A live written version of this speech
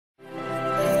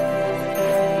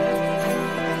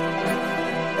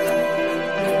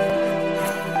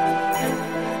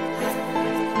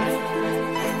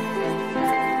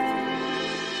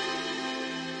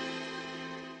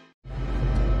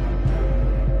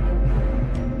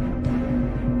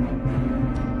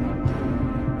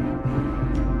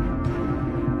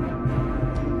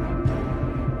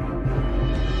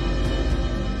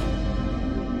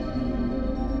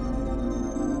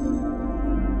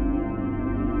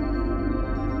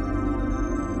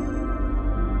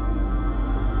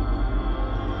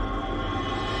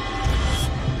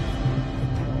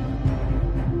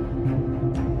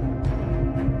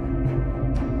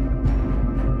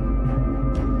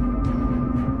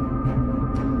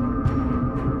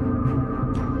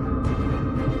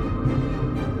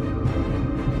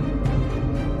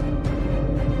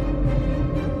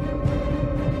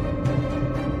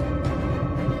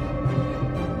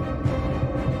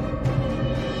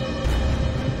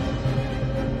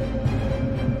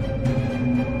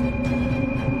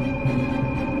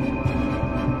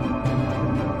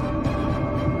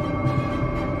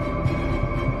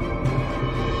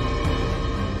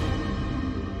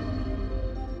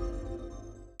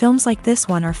Films like this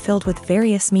one are filled with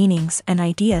various meanings and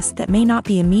ideas that may not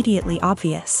be immediately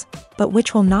obvious, but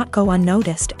which will not go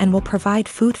unnoticed and will provide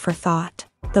food for thought.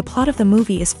 The plot of the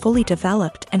movie is fully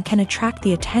developed and can attract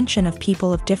the attention of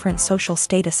people of different social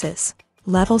statuses,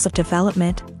 levels of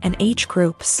development, and age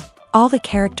groups. All the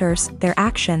characters, their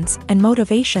actions, and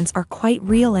motivations are quite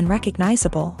real and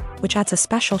recognizable, which adds a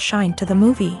special shine to the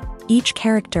movie. Each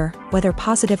character, whether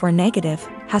positive or negative,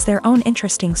 has their own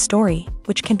interesting story,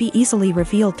 which can be easily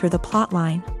revealed through the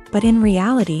plotline. But in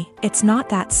reality, it's not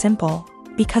that simple.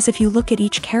 Because if you look at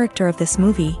each character of this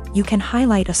movie, you can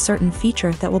highlight a certain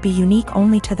feature that will be unique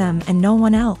only to them and no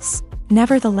one else.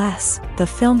 Nevertheless, the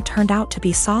film turned out to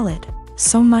be solid.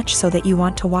 So much so that you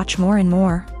want to watch more and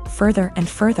more, further and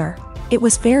further. It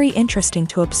was very interesting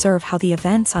to observe how the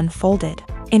events unfolded.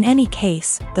 In any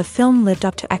case, the film lived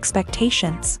up to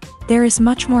expectations. There is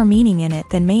much more meaning in it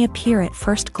than may appear at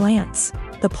first glance.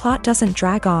 The plot doesn't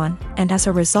drag on, and as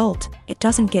a result, it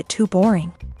doesn't get too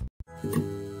boring.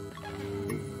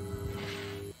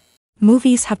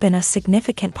 Movies have been a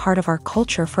significant part of our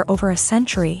culture for over a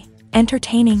century,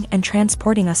 entertaining and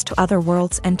transporting us to other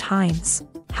worlds and times.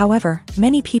 However,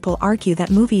 many people argue that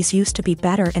movies used to be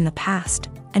better in the past,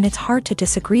 and it's hard to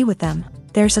disagree with them.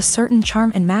 There's a certain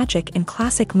charm and magic in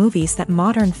classic movies that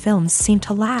modern films seem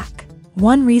to lack.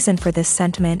 One reason for this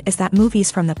sentiment is that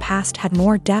movies from the past had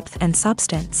more depth and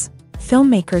substance.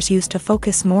 Filmmakers used to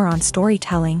focus more on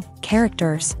storytelling,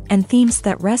 characters, and themes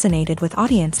that resonated with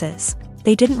audiences.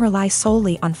 They didn't rely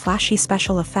solely on flashy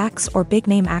special effects or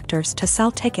big-name actors to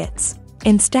sell tickets.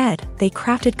 Instead, they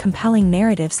crafted compelling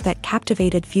narratives that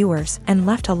captivated viewers and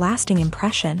left a lasting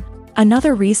impression.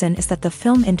 Another reason is that the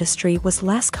film industry was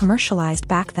less commercialized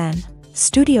back then.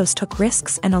 Studios took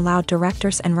risks and allowed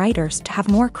directors and writers to have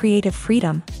more creative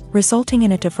freedom, resulting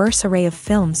in a diverse array of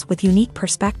films with unique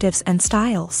perspectives and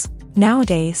styles.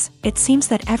 Nowadays, it seems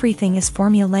that everything is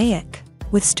formulaic,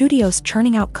 with studios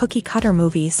churning out cookie-cutter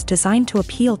movies designed to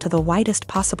appeal to the widest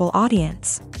possible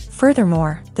audience.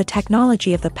 Furthermore, the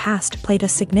technology of the past played a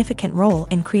significant role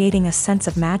in creating a sense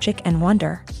of magic and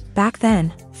wonder. Back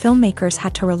then, filmmakers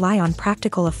had to rely on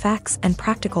practical effects and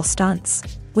practical stunts,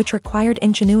 which required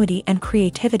ingenuity and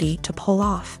creativity to pull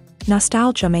off.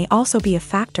 Nostalgia may also be a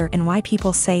factor in why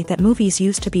people say that movies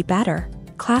used to be better.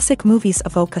 Classic movies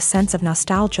evoke a sense of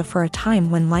nostalgia for a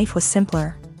time when life was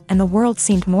simpler, and the world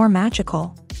seemed more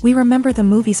magical. We remember the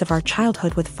movies of our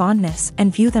childhood with fondness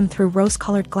and view them through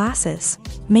rose-colored glasses,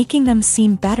 making them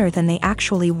seem better than they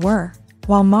actually were.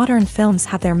 While modern films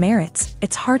have their merits,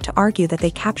 it's hard to argue that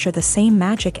they capture the same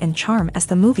magic and charm as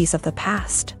the movies of the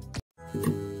past.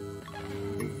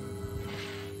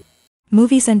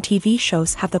 Movies and TV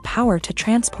shows have the power to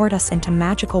transport us into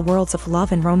magical worlds of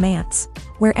love and romance,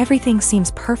 where everything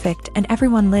seems perfect and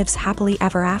everyone lives happily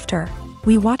ever after.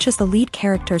 We watch as the lead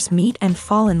characters meet and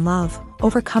fall in love,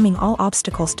 overcoming all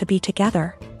obstacles to be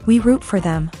together. We root for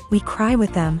them, we cry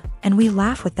with them, and we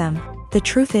laugh with them. The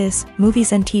truth is,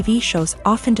 movies and TV shows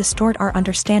often distort our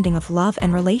understanding of love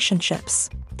and relationships.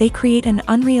 They create an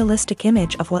unrealistic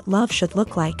image of what love should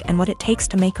look like and what it takes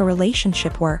to make a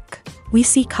relationship work. We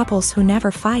see couples who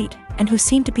never fight, and who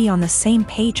seem to be on the same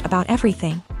page about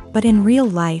everything. But in real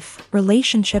life,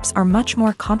 relationships are much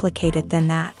more complicated than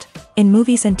that. In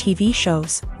movies and TV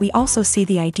shows, we also see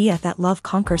the idea that love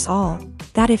conquers all.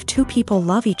 That if two people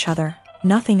love each other,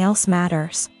 nothing else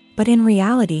matters. But in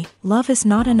reality, love is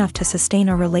not enough to sustain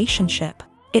a relationship.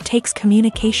 It takes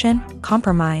communication,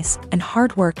 compromise, and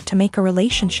hard work to make a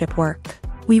relationship work.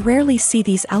 We rarely see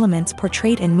these elements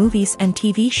portrayed in movies and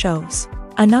TV shows.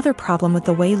 Another problem with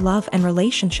the way love and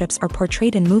relationships are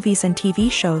portrayed in movies and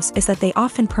TV shows is that they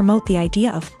often promote the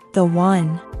idea of the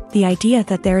one. The idea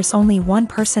that there is only one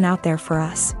person out there for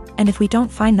us, and if we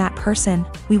don't find that person,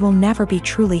 we will never be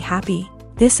truly happy.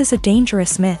 This is a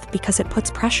dangerous myth because it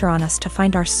puts pressure on us to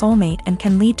find our soulmate and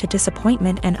can lead to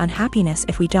disappointment and unhappiness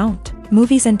if we don't.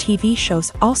 Movies and TV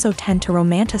shows also tend to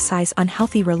romanticize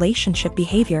unhealthy relationship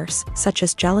behaviors, such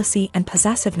as jealousy and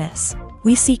possessiveness.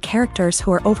 We see characters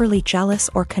who are overly jealous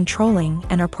or controlling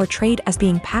and are portrayed as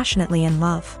being passionately in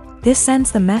love. This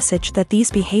sends the message that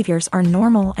these behaviors are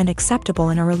normal and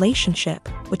acceptable in a relationship,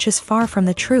 which is far from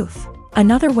the truth.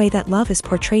 Another way that love is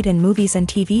portrayed in movies and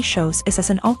TV shows is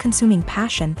as an all-consuming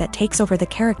passion that takes over the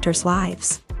characters'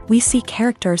 lives. We see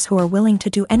characters who are willing to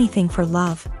do anything for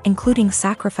love, including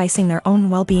sacrificing their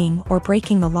own well-being or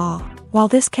breaking the law. While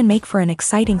this can make for an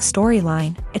exciting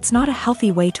storyline, it's not a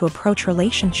healthy way to approach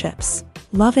relationships.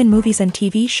 Love in movies and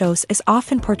TV shows is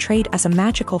often portrayed as a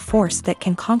magical force that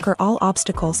can conquer all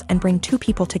obstacles and bring two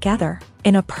people together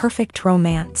in a perfect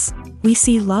romance. We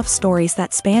see love stories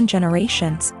that span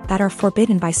generations, that are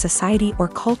forbidden by society or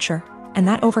culture, and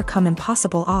that overcome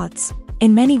impossible odds.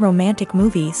 In many romantic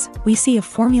movies, we see a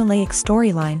formulaic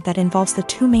storyline that involves the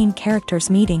two main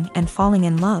characters meeting and falling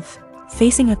in love,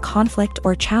 facing a conflict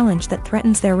or challenge that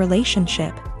threatens their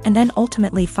relationship, and then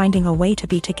ultimately finding a way to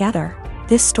be together.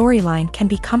 This storyline can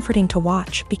be comforting to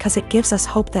watch because it gives us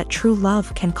hope that true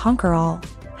love can conquer all.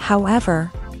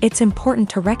 However, it's important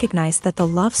to recognize that the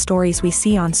love stories we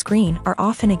see on screen are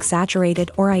often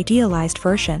exaggerated or idealized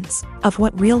versions of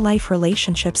what real-life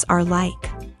relationships are like.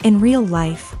 In real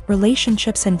life,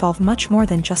 relationships involve much more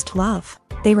than just love.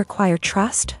 They require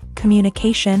trust,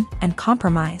 communication, and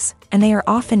compromise, and they are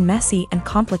often messy and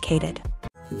complicated.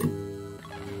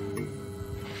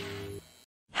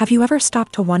 Have you ever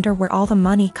stopped to wonder where all the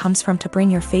money comes from to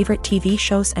bring your favorite TV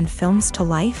shows and films to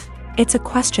life? It's a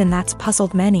question that's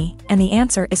puzzled many, and the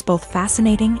answer is both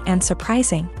fascinating and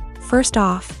surprising. First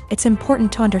off, it's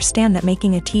important to understand that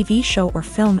making a TV show or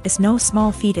film is no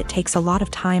small feat. It takes a lot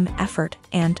of time, effort,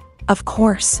 and, of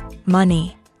course,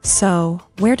 money. So,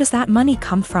 where does that money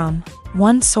come from?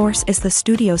 One source is the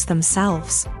studios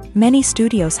themselves. Many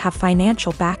studios have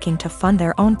financial backing to fund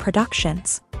their own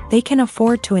productions. They can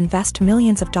afford to invest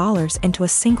millions of dollars into a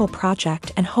single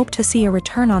project and hope to see a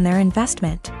return on their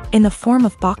investment, in the form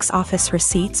of box office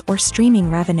receipts or streaming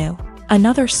revenue.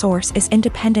 Another source is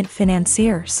independent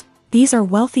financiers. These are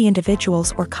wealthy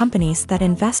individuals or companies that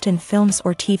invest in films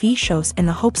or TV shows in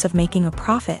the hopes of making a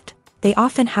profit. They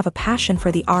often have a passion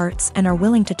for the arts and are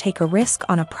willing to take a risk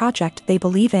on a project they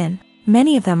believe in.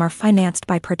 Many of them are financed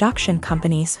by production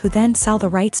companies who then sell the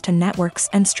rights to networks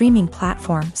and streaming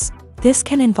platforms. This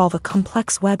can involve a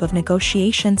complex web of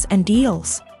negotiations and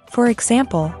deals. For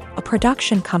example, a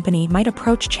production company might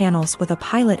approach channels with a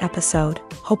pilot episode,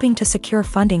 hoping to secure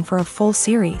funding for a full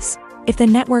series. If the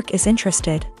network is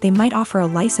interested, they might offer a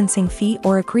licensing fee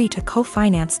or agree to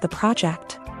co-finance the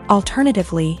project.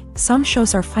 Alternatively, some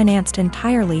shows are financed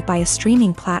entirely by a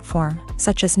streaming platform,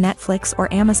 such as Netflix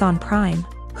or Amazon Prime,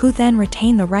 who then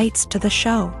retain the rights to the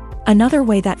show. Another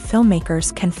way that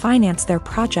filmmakers can finance their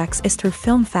projects is through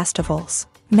film festivals.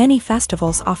 Many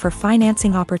festivals offer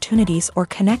financing opportunities or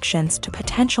connections to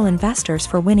potential investors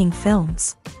for winning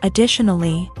films.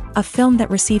 Additionally, a film that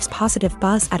receives positive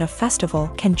buzz at a festival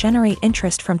can generate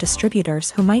interest from distributors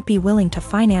who might be willing to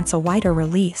finance a wider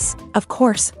release. Of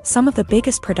course, some of the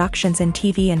biggest productions in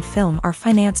TV and film are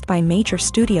financed by major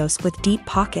studios with deep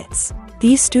pockets.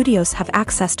 These studios have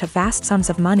access to vast sums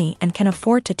of money and can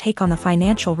afford to take on the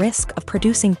financial risk of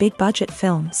producing big-budget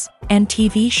films and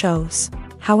TV shows.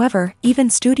 However,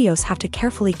 even studios have to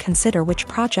carefully consider which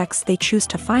projects they choose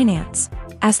to finance,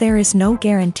 as there is no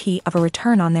guarantee of a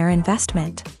return on their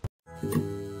investment.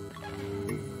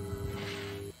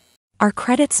 Are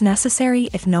credits necessary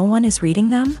if no one is reading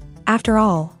them? After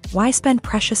all, why spend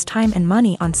precious time and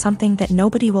money on something that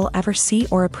nobody will ever see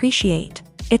or appreciate?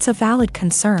 It's a valid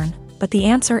concern, but the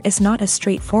answer is not as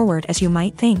straightforward as you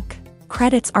might think.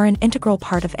 Credits are an integral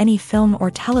part of any film or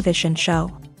television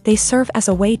show. They serve as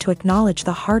a way to acknowledge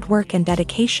the hard work and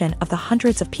dedication of the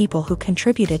hundreds of people who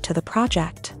contributed to the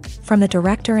project. From the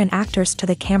director and actors to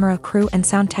the camera crew and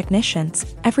sound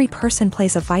technicians, every person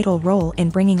plays a vital role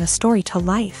in bringing a story to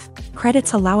life.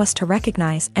 Credits allow us to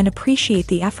recognize and appreciate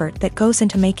the effort that goes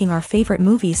into making our favorite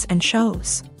movies and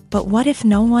shows. But what if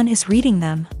no one is reading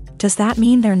them? Does that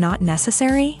mean they're not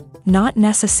necessary? Not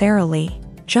necessarily.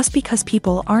 Just because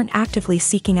people aren't actively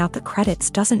seeking out the credits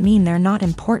doesn't mean they're not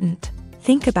important.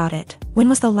 Think about it. When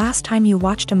was the last time you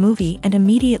watched a movie and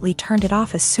immediately turned it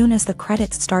off as soon as the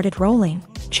credits started rolling?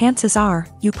 Chances are,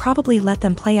 you probably let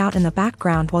them play out in the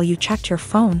background while you checked your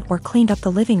phone or cleaned up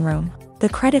the living room. The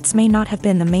credits may not have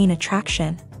been the main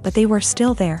attraction, but they were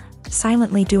still there,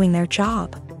 silently doing their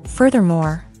job.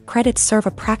 Furthermore, credits serve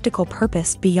a practical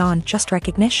purpose beyond just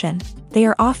recognition. They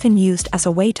are often used as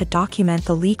a way to document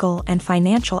the legal and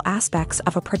financial aspects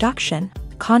of a production.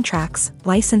 Contracts,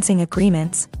 licensing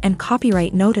agreements, and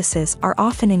copyright notices are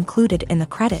often included in the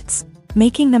credits,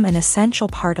 making them an essential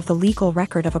part of the legal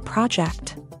record of a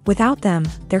project. Without them,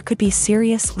 there could be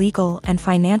serious legal and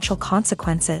financial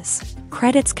consequences.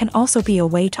 Credits can also be a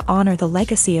way to honor the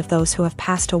legacy of those who have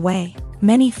passed away.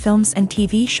 Many films and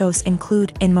TV shows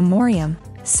include in memoriam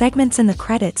segments in the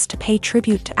credits to pay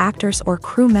tribute to actors or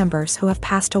crew members who have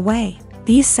passed away.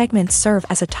 These segments serve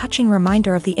as a touching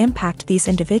reminder of the impact these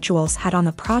individuals had on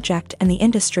the project and the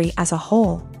industry as a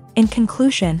whole. In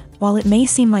conclusion, while it may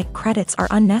seem like credits are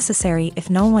unnecessary if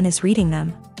no one is reading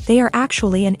them, they are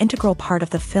actually an integral part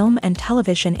of the film and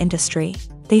television industry.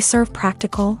 They serve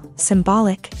practical,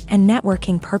 symbolic, and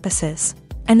networking purposes,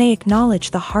 and they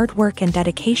acknowledge the hard work and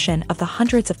dedication of the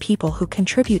hundreds of people who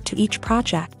contribute to each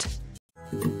project.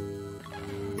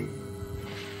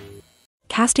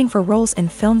 Casting for roles in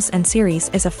films and series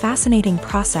is a fascinating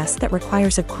process that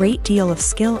requires a great deal of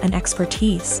skill and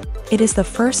expertise. It is the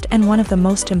first and one of the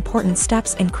most important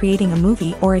steps in creating a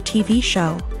movie or a TV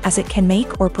show, as it can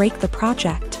make or break the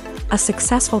project. A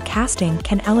successful casting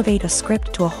can elevate a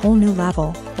script to a whole new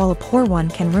level, while a poor one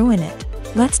can ruin it.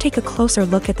 Let's take a closer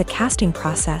look at the casting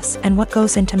process and what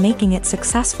goes into making it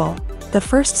successful. The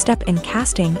first step in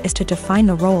casting is to define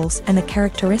the roles and the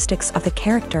characteristics of the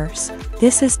characters.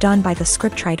 This is done by the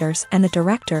scriptwriters and the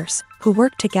directors, who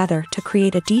work together to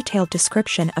create a detailed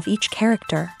description of each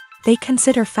character. They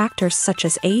consider factors such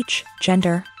as age,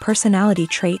 gender, personality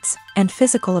traits, and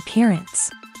physical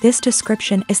appearance. This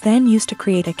description is then used to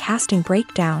create a casting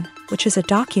breakdown, which is a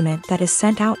document that is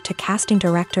sent out to casting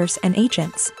directors and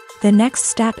agents. The next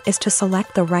step is to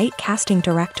select the right casting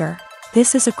director.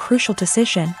 This is a crucial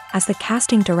decision, as the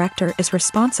casting director is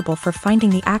responsible for finding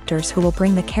the actors who will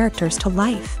bring the characters to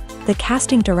life. The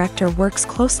casting director works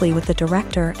closely with the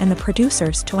director and the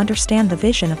producers to understand the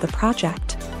vision of the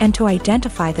project, and to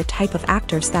identify the type of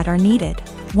actors that are needed.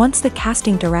 Once the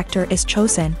casting director is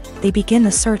chosen, they begin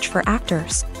the search for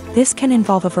actors. This can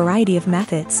involve a variety of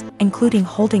methods, including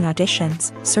holding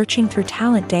auditions, searching through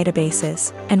talent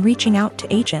databases, and reaching out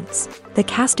to agents. The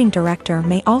casting director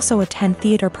may also attend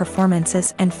theater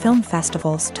performances and film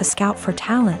festivals to scout for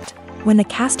talent. When the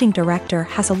casting director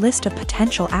has a list of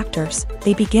potential actors,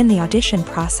 they begin the audition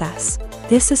process.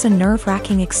 This is a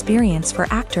nerve-wracking experience for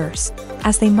actors,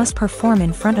 as they must perform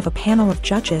in front of a panel of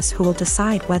judges who will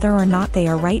decide whether or not they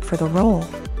are right for the role.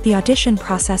 The audition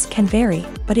process can vary,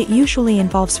 but it usually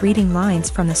involves reading lines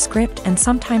from the script and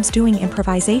sometimes doing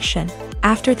improvisation.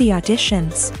 After the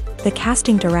auditions, the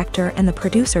casting director and the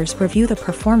producers review the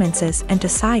performances and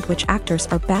decide which actors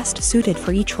are best suited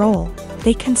for each role.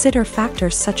 They consider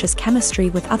factors such as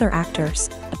chemistry with other actors,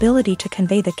 ability to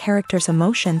convey the character's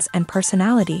emotions and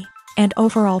personality, and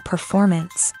overall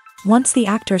performance. Once the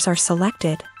actors are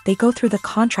selected, they go through the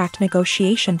contract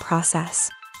negotiation process.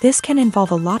 This can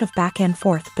involve a lot of back and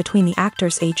forth between the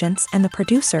actors' agents and the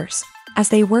producers, as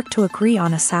they work to agree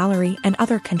on a salary and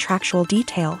other contractual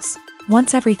details.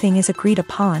 Once everything is agreed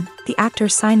upon, the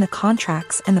actors sign the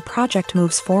contracts and the project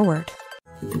moves forward.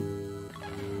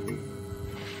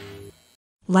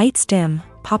 Lights dim,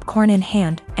 popcorn in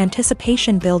hand,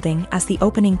 anticipation building as the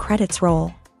opening credits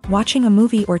roll. Watching a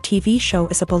movie or TV show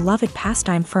is a beloved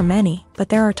pastime for many, but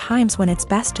there are times when it's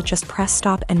best to just press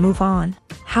stop and move on.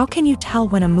 How can you tell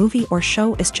when a movie or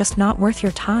show is just not worth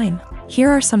your time?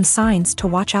 Here are some signs to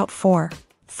watch out for.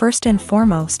 First and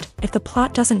foremost, if the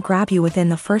plot doesn't grab you within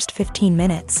the first 15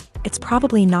 minutes, it's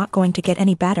probably not going to get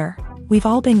any better. We've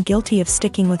all been guilty of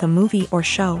sticking with a movie or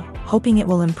show, hoping it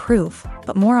will improve,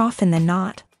 but more often than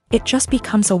not, it just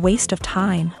becomes a waste of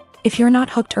time. If you're not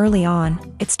hooked early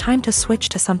on, it's time to switch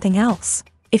to something else.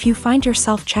 If you find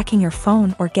yourself checking your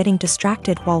phone or getting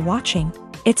distracted while watching,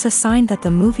 it's a sign that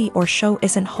the movie or show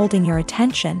isn't holding your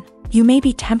attention. You may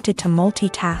be tempted to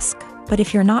multitask, but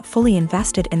if you're not fully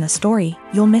invested in the story,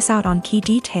 you'll miss out on key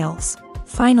details.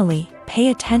 Finally, pay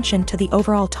attention to the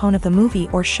overall tone of the movie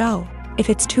or show. If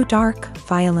it's too dark,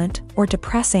 violent, or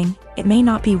depressing, it may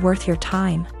not be worth your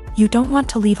time. You don't want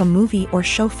to leave a movie or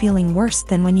show feeling worse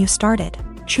than when you started.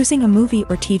 Choosing a movie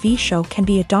or TV show can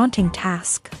be a daunting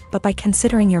task, but by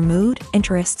considering your mood,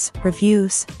 interests,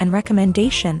 reviews, and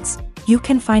recommendations, you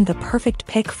can find the perfect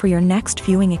pick for your next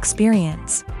viewing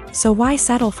experience. So why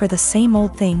settle for the same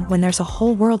old thing when there's a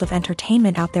whole world of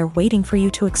entertainment out there waiting for you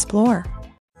to explore?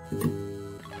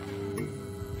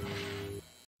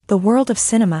 The world of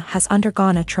cinema has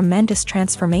undergone a tremendous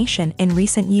transformation in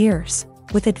recent years.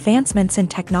 With advancements in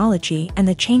technology and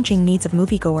the changing needs of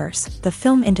moviegoers, the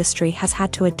film industry has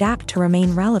had to adapt to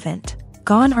remain relevant.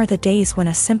 Gone are the days when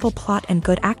a simple plot and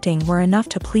good acting were enough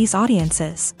to please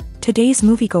audiences. Today's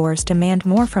moviegoers demand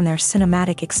more from their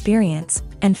cinematic experience,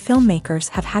 and filmmakers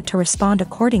have had to respond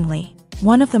accordingly.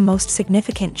 One of the most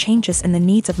significant changes in the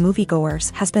needs of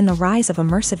moviegoers has been the rise of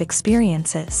immersive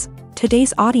experiences.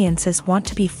 Today's audiences want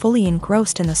to be fully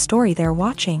engrossed in the story they're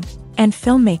watching, and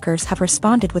filmmakers have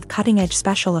responded with cutting-edge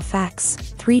special effects,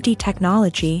 3D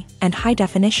technology, and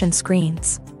high-definition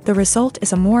screens. The result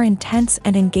is a more intense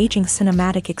and engaging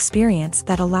cinematic experience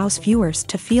that allows viewers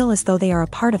to feel as though they are a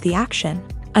part of the action.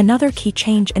 Another key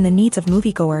change in the needs of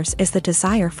moviegoers is the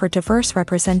desire for diverse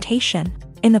representation.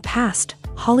 In the past,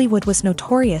 Hollywood was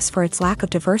notorious for its lack of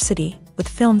diversity, with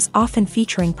films often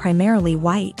featuring primarily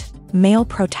white, male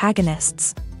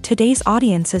protagonists. Today's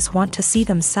audiences want to see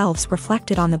themselves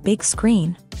reflected on the big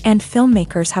screen, and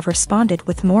filmmakers have responded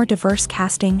with more diverse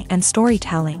casting and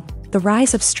storytelling. The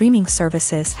rise of streaming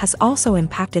services has also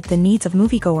impacted the needs of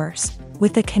moviegoers.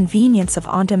 With the convenience of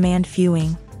on-demand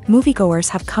viewing, moviegoers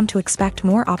have come to expect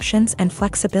more options and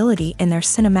flexibility in their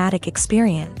cinematic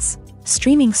experience.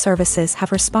 Streaming services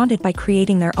have responded by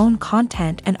creating their own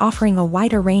content and offering a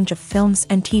wider range of films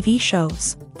and TV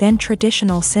shows than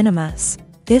traditional cinemas.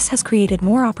 This has created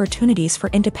more opportunities for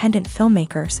independent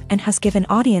filmmakers and has given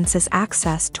audiences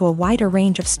access to a wider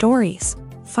range of stories.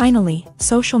 Finally,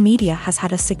 social media has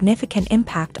had a significant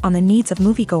impact on the needs of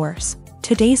moviegoers.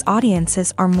 Today's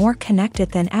audiences are more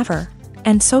connected than ever,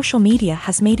 and social media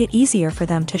has made it easier for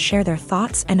them to share their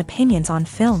thoughts and opinions on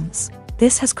films.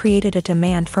 This has created a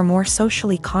demand for more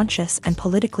socially conscious and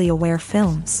politically aware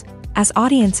films. As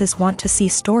audiences want to see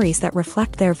stories that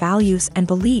reflect their values and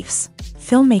beliefs,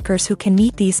 filmmakers who can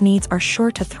meet these needs are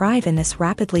sure to thrive in this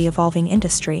rapidly evolving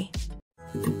industry.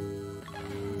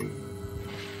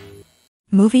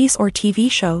 Movies or TV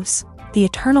shows? The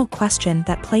eternal question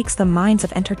that plagues the minds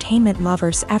of entertainment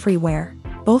lovers everywhere.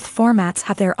 Both formats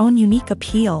have their own unique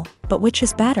appeal, but which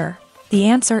is better? The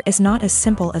answer is not as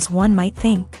simple as one might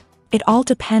think. It all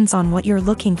depends on what you're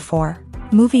looking for.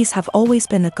 Movies have always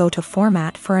been the go-to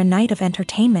format for a night of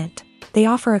entertainment. They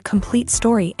offer a complete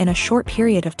story in a short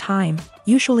period of time,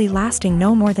 usually lasting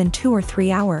no more than 2 or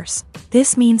 3 hours.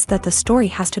 This means that the story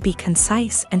has to be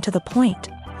concise and to the point,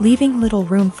 leaving little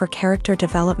room for character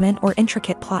development or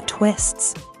intricate plot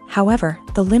twists. However,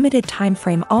 the limited time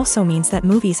frame also means that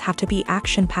movies have to be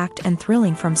action-packed and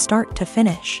thrilling from start to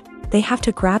finish. They have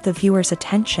to grab the viewer's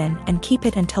attention and keep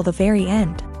it until the very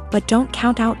end. But don't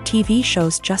count out TV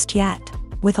shows just yet.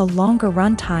 With a longer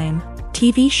runtime,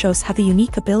 TV shows have the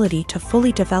unique ability to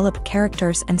fully develop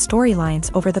characters and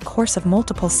storylines over the course of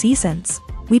multiple seasons.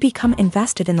 We become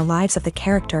invested in the lives of the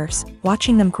characters,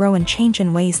 watching them grow and change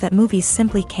in ways that movies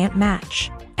simply can't match.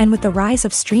 And with the rise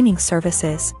of streaming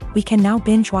services, we can now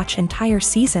binge-watch entire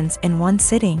seasons in one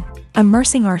sitting,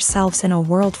 immersing ourselves in a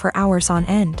world for hours on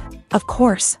end. Of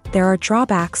course, there are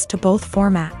drawbacks to both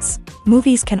formats.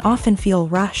 Movies can often feel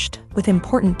rushed, with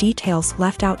important details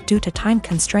left out due to time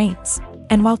constraints.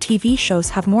 And while TV shows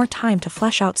have more time to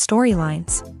flesh out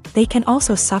storylines, they can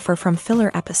also suffer from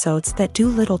filler episodes that do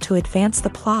little to advance the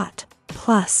plot.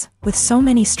 Plus, with so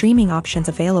many streaming options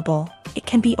available, it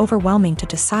can be overwhelming to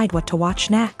decide what to watch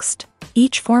next.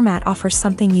 Each format offers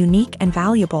something unique and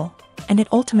valuable, and it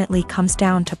ultimately comes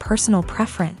down to personal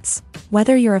preference.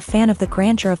 Whether you're a fan of the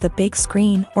grandeur of the big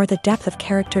screen or the depth of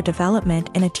character development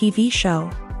in a TV show,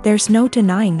 there's no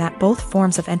denying that both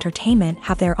forms of entertainment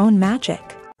have their own magic.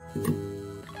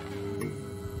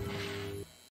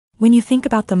 When you think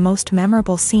about the most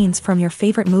memorable scenes from your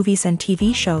favorite movies and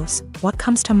TV shows, what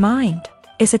comes to mind?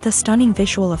 Is it the stunning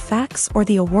visual effects or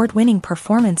the award-winning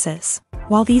performances?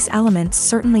 While these elements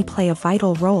certainly play a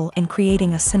vital role in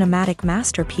creating a cinematic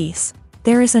masterpiece,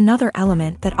 there is another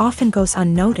element that often goes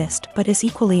unnoticed but is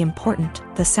equally important: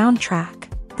 the soundtrack.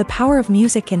 The power of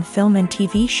music in film and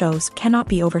TV shows cannot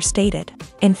be overstated.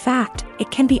 In fact,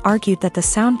 it can be argued that the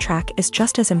soundtrack is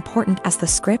just as important as the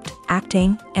script,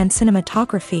 acting, and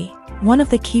cinematography. One of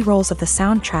the key roles of the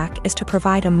soundtrack is to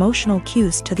provide emotional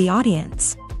cues to the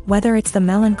audience. Whether it's the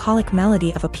melancholic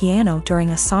melody of a piano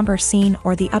during a somber scene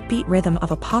or the upbeat rhythm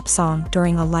of a pop song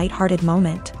during a lighthearted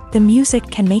moment, the music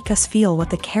can make us feel what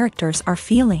the characters are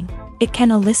feeling. It can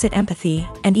elicit empathy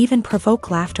and even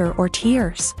provoke laughter or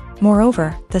tears.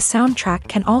 Moreover, the soundtrack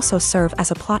can also serve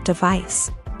as a plot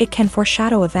device. It can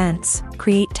foreshadow events,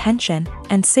 create tension,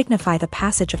 and signify the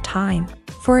passage of time.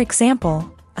 For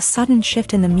example, a sudden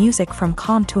shift in the music from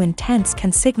calm to intense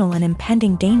can signal an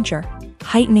impending danger,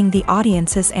 heightening the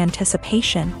audience's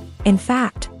anticipation. In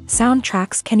fact,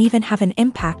 soundtracks can even have an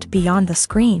impact beyond the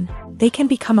screen. They can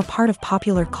become a part of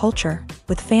popular culture,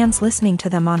 with fans listening to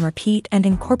them on repeat and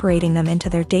incorporating them into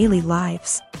their daily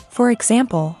lives. For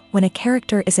example, when a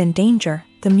character is in danger,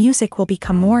 the music will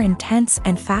become more intense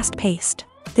and fast-paced.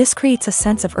 This creates a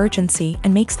sense of urgency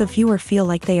and makes the viewer feel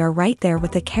like they are right there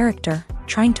with the character,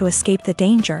 trying to escape the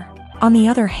danger. On the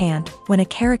other hand, when a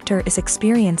character is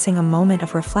experiencing a moment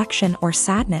of reflection or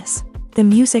sadness, the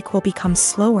music will become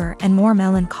slower and more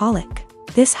melancholic.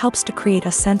 This helps to create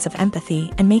a sense of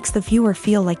empathy and makes the viewer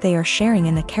feel like they are sharing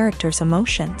in the character's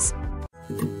emotions.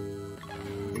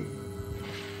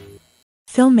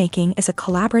 Filmmaking is a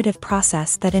collaborative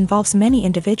process that involves many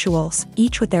individuals,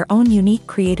 each with their own unique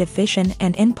creative vision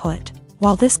and input.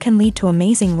 While this can lead to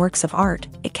amazing works of art,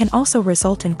 it can also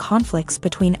result in conflicts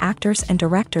between actors and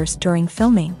directors during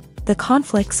filming. The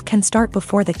conflicts can start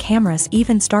before the cameras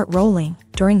even start rolling,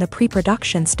 during the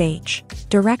pre-production stage.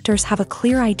 Directors have a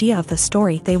clear idea of the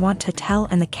story they want to tell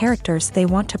and the characters they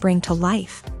want to bring to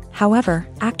life. However,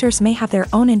 actors may have their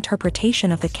own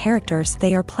interpretation of the characters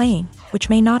they are playing, which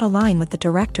may not align with the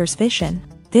director's vision.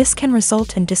 This can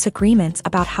result in disagreements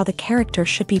about how the character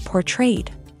should be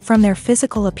portrayed, from their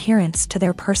physical appearance to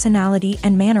their personality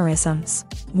and mannerisms.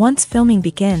 Once filming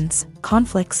begins,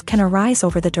 conflicts can arise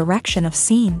over the direction of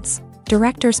scenes.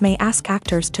 Directors may ask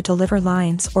actors to deliver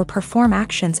lines or perform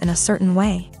actions in a certain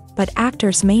way, but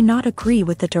actors may not agree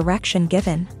with the direction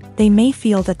given. They may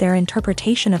feel that their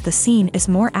interpretation of the scene is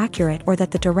more accurate or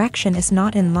that the direction is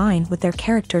not in line with their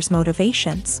character's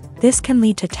motivations. This can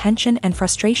lead to tension and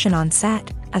frustration on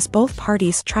set, as both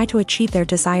parties try to achieve their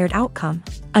desired outcome.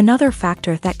 Another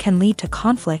factor that can lead to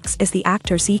conflicts is the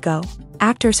actor's ego.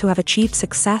 Actors who have achieved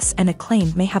success and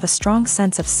acclaim may have a strong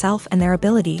sense of self and their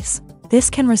abilities. This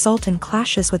can result in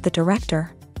clashes with the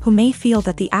director, who may feel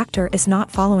that the actor is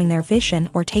not following their vision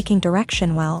or taking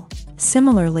direction well.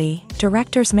 Similarly,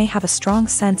 directors may have a strong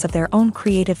sense of their own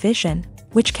creative vision,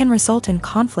 which can result in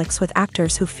conflicts with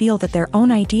actors who feel that their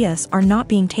own ideas are not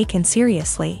being taken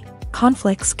seriously.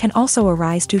 Conflicts can also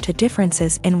arise due to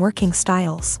differences in working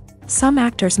styles. Some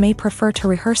actors may prefer to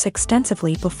rehearse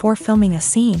extensively before filming a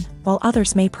scene, while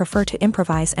others may prefer to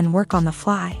improvise and work on the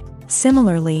fly.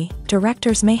 Similarly,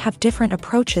 directors may have different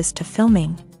approaches to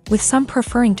filming, with some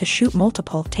preferring to shoot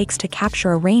multiple takes to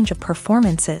capture a range of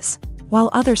performances, while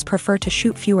others prefer to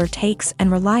shoot fewer takes and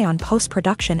rely on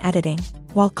post-production editing.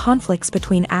 While conflicts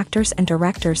between actors and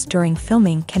directors during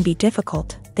filming can be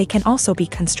difficult, they can also be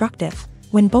constructive.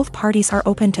 When both parties are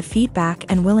open to feedback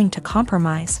and willing to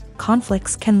compromise,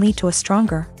 conflicts can lead to a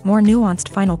stronger, more nuanced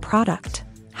final product.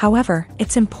 However,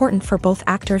 it's important for both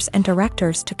actors and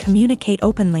directors to communicate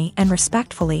openly and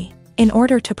respectfully, in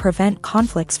order to prevent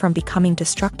conflicts from becoming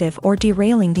destructive or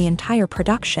derailing the entire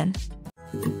production.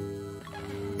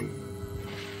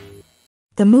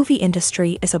 The movie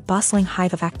industry is a bustling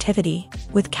hive of activity,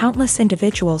 with countless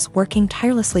individuals working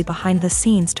tirelessly behind the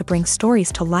scenes to bring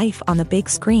stories to life on the big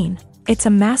screen. It's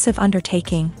a massive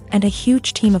undertaking, and a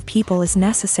huge team of people is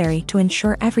necessary to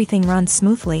ensure everything runs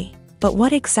smoothly. But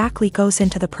what exactly goes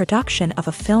into the production of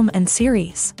a film and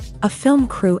series? A film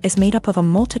crew is made up of a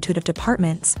multitude of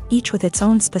departments, each with its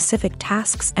own specific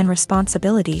tasks and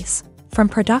responsibilities. From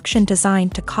production design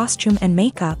to costume and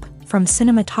makeup, from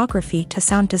cinematography to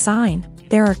sound design,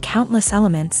 there are countless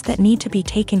elements that need to be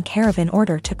taken care of in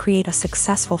order to create a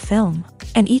successful film.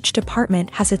 And each department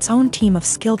has its own team of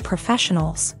skilled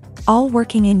professionals, all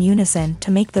working in unison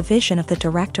to make the vision of the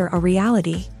director a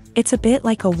reality. It's a bit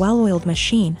like a well-oiled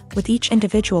machine, with each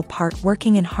individual part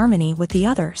working in harmony with the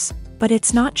others. But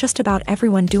it's not just about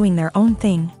everyone doing their own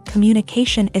thing.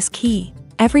 Communication is key.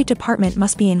 Every department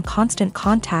must be in constant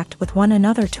contact with one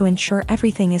another to ensure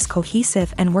everything is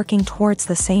cohesive and working towards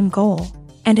the same goal.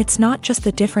 And it's not just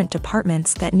the different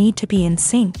departments that need to be in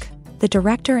sync. The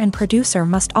director and producer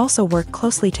must also work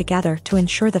closely together to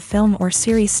ensure the film or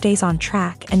series stays on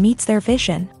track and meets their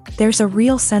vision. There's a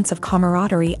real sense of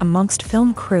camaraderie amongst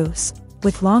film crews.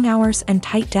 With long hours and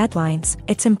tight deadlines,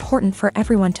 it's important for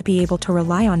everyone to be able to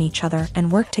rely on each other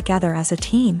and work together as a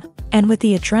team. And with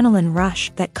the adrenaline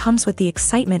rush that comes with the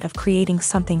excitement of creating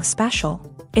something special,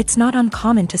 it's not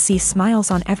uncommon to see smiles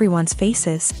on everyone's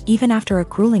faces, even after a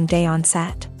grueling day on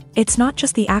set. It's not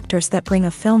just the actors that bring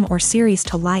a film or series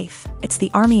to life, it's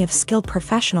the army of skilled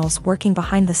professionals working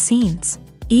behind the scenes,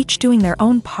 each doing their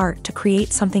own part to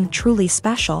create something truly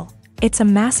special. It's a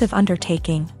massive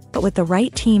undertaking, but with the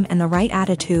right team and the right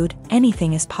attitude,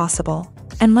 anything is possible.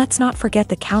 And let's not forget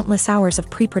the countless hours of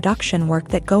pre-production work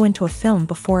that go into a film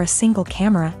before a single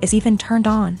camera is even turned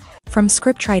on. From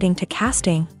scriptwriting to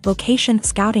casting, location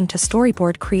scouting to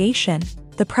storyboard creation,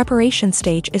 the preparation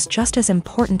stage is just as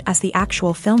important as the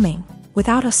actual filming.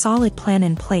 Without a solid plan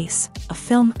in place, a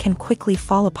film can quickly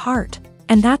fall apart.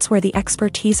 And that's where the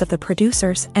expertise of the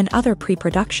producers and other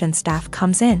pre-production staff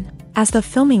comes in. As the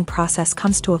filming process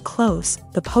comes to a close,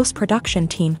 the post-production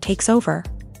team takes over.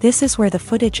 This is where the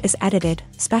footage is edited,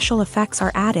 special effects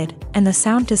are added, and the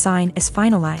sound design is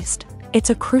finalized. It's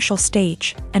a crucial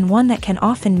stage, and one that can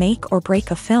often make or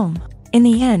break a film. In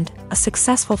the end, a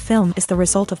successful film is the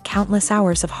result of countless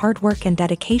hours of hard work and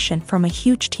dedication from a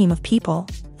huge team of people.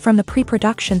 From the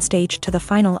pre-production stage to the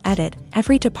final edit,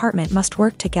 every department must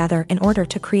work together in order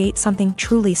to create something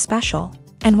truly special.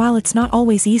 And while it's not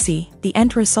always easy, the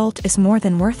end result is more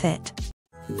than worth it.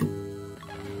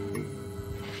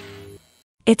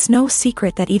 It's no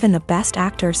secret that even the best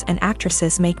actors and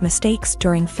actresses make mistakes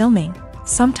during filming.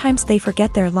 Sometimes they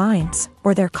forget their lines,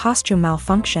 or their costume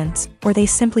malfunctions, or they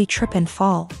simply trip and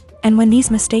fall. And when these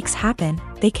mistakes happen,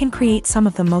 they can create some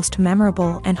of the most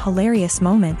memorable and hilarious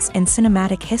moments in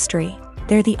cinematic history.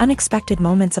 They're the unexpected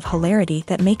moments of hilarity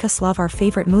that make us love our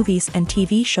favorite movies and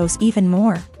TV shows even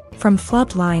more. From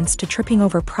flubbed lines to tripping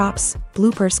over props,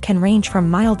 bloopers can range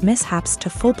from mild mishaps to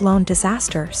full-blown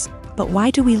disasters. But why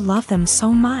do we love them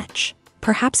so much?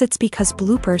 Perhaps it's because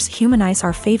bloopers humanize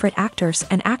our favorite actors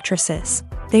and actresses.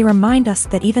 They remind us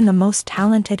that even the most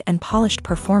talented and polished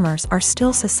performers are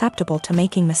still susceptible to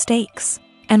making mistakes.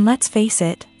 And let's face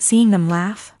it, seeing them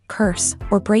laugh, curse,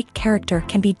 or break character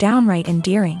can be downright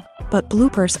endearing. But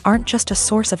bloopers aren't just a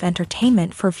source of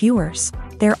entertainment for viewers.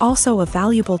 They're also a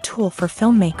valuable tool for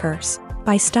filmmakers.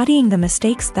 By studying the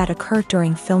mistakes that occur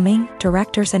during filming,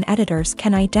 directors and editors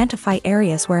can identify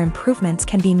areas where improvements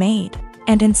can be made.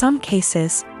 And in some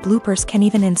cases, bloopers can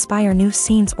even inspire new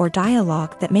scenes or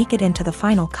dialogue that make it into the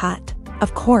final cut.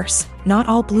 Of course, not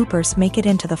all bloopers make it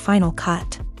into the final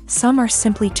cut. Some are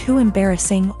simply too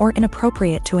embarrassing or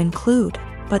inappropriate to include.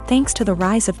 But thanks to the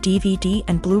rise of DVD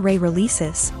and Blu-ray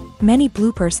releases, many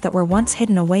bloopers that were once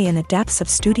hidden away in the depths of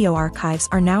studio archives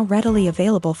are now readily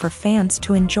available for fans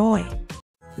to enjoy.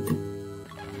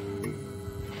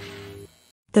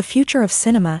 The future of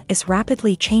cinema is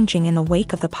rapidly changing in the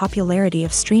wake of the popularity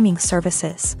of streaming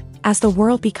services. As the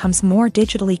world becomes more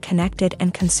digitally connected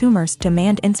and consumers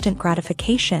demand instant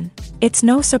gratification, it's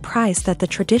no surprise that the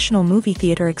traditional movie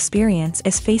theater experience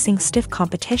is facing stiff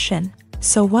competition.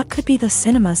 So what could be the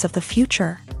cinemas of the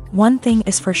future? One thing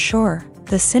is for sure,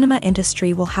 the cinema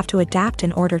industry will have to adapt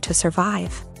in order to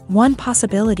survive. One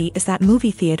possibility is that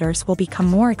movie theaters will become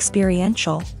more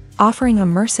experiential, offering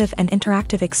immersive and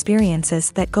interactive experiences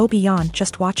that go beyond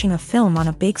just watching a film on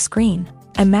a big screen.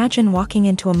 Imagine walking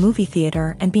into a movie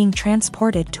theater and being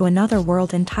transported to another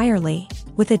world entirely.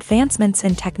 With advancements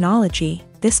in technology,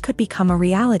 this could become a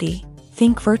reality.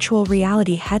 Think virtual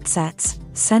reality headsets,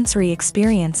 sensory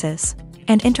experiences,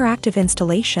 and interactive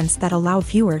installations that allow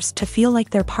viewers to feel like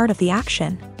they're part of the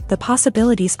action. The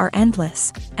possibilities are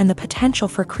endless, and the potential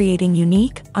for creating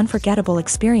unique, unforgettable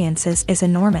experiences is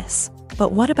enormous.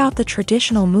 But what about the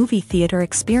traditional movie theater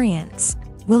experience?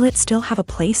 Will it still have a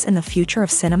place in the future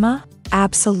of cinema?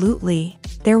 Absolutely.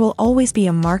 There will always be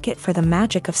a market for the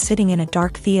magic of sitting in a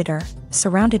dark theater,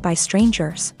 surrounded by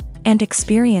strangers, and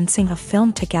experiencing a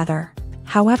film together.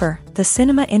 However, the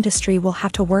cinema industry will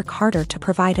have to work harder to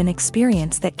provide an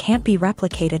experience that can't be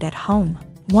replicated at home.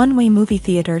 One way movie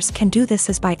theaters can do this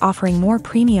is by offering more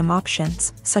premium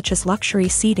options, such as luxury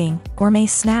seating, gourmet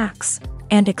snacks,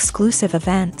 and exclusive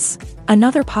events.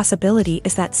 Another possibility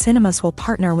is that cinemas will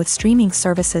partner with streaming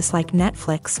services like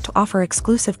Netflix to offer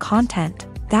exclusive content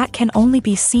that can only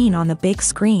be seen on the big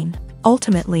screen.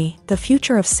 Ultimately, the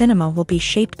future of cinema will be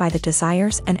shaped by the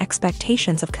desires and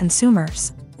expectations of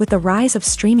consumers. With the rise of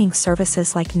streaming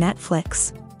services like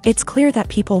Netflix, it's clear that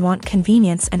people want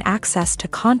convenience and access to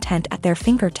content at their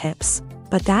fingertips.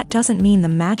 But that doesn't mean the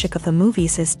magic of the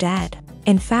movies is dead.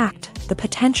 In fact, the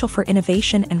potential for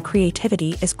innovation and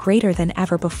creativity is greater than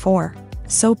ever before.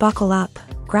 So buckle up,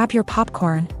 grab your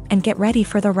popcorn, and get ready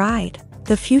for the ride.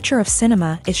 The future of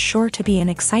cinema is sure to be an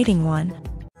exciting one.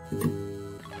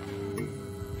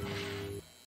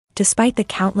 Despite the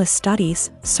countless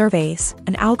studies, surveys,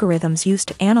 and algorithms used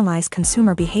to analyze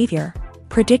consumer behavior,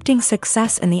 predicting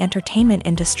success in the entertainment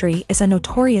industry is a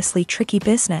notoriously tricky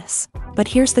business. But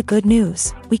here's the good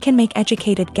news: we can make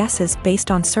educated guesses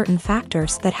based on certain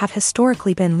factors that have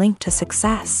historically been linked to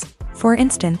success. For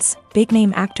instance,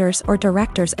 big-name actors or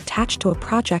directors attached to a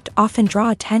project often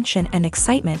draw attention and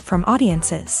excitement from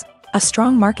audiences. A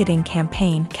strong marketing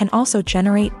campaign can also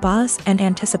generate buzz and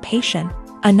anticipation.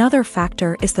 Another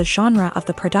factor is the genre of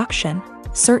the production.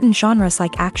 Certain genres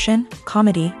like action,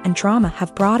 comedy, and drama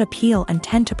have broad appeal and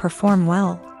tend to perform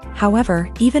well.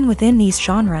 However, even within these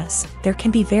genres, there can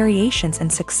be variations in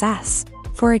success.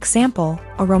 For example,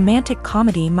 a romantic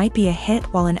comedy might be a hit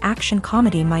while an action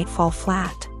comedy might fall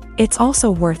flat. It's also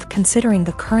worth considering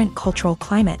the current cultural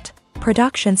climate.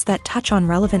 Productions that touch on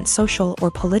relevant social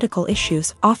or political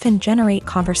issues often generate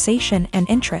conversation and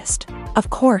interest. Of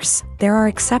course, there are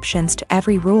exceptions to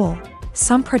every rule.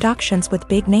 Some productions with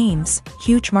big names,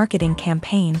 huge marketing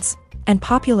campaigns, and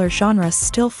popular genres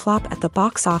still flop at the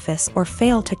box office or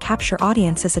fail to capture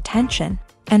audiences' attention.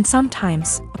 And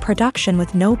sometimes, a production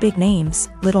with no big names,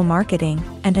 little marketing,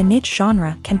 and a niche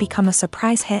genre can become a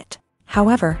surprise hit.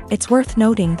 However, it's worth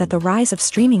noting that the rise of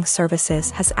streaming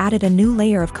services has added a new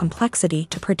layer of complexity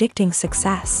to predicting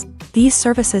success. These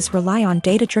services rely on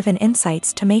data-driven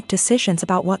insights to make decisions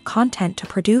about what content to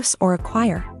produce or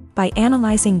acquire. By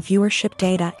analyzing viewership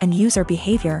data and user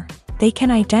behavior, they can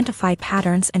identify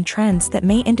patterns and trends that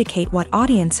may indicate what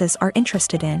audiences are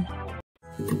interested in.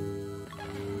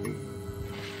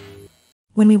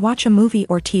 When we watch a movie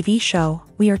or TV show,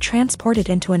 we are transported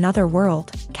into another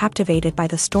world, captivated by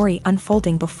the story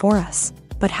unfolding before us.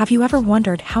 But have you ever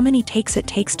wondered how many takes it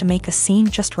takes to make a scene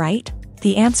just right?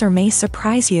 The answer may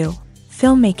surprise you.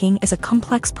 Filmmaking is a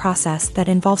complex process that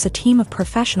involves a team of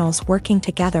professionals working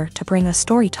together to bring a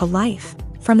story to life.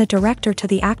 From the director to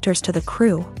the actors to the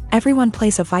crew, everyone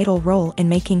plays a vital role in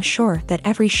making sure that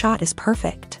every shot is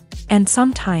perfect. And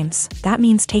sometimes, that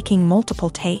means taking multiple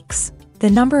takes.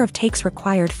 The number of takes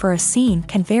required for a scene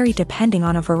can vary depending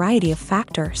on a variety of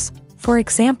factors. For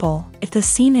example, if the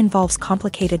scene involves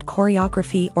complicated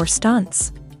choreography or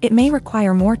stunts, it may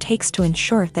require more takes to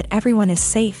ensure that everyone is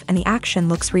safe and the action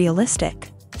looks realistic.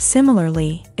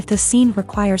 Similarly, if the scene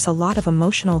requires a lot of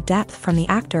emotional depth from the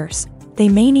actors, they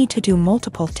may need to do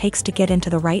multiple takes to get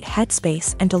into the right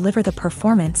headspace and deliver the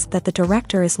performance that the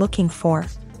director is looking for.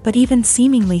 But even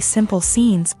seemingly simple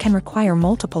scenes can require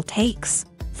multiple takes.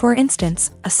 For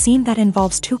instance, a scene that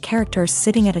involves two characters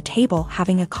sitting at a table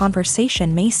having a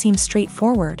conversation may seem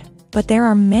straightforward, but there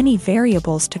are many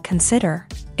variables to consider.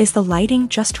 Is the lighting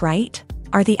just right?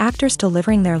 Are the actors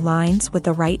delivering their lines with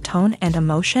the right tone and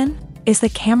emotion? Is the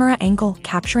camera angle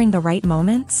capturing the right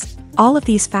moments? All of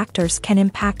these factors can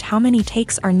impact how many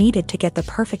takes are needed to get the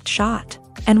perfect shot.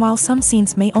 And while some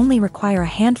scenes may only require a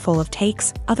handful of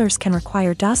takes, others can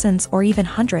require dozens or even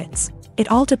hundreds. It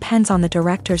all depends on the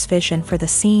director's vision for the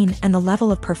scene and the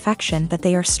level of perfection that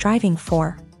they are striving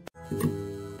for.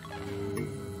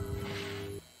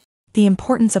 The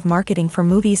importance of marketing for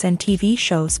movies and TV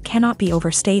shows cannot be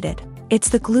overstated. It's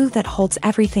the glue that holds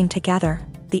everything together,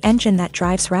 the engine that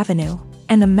drives revenue,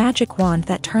 and the magic wand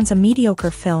that turns a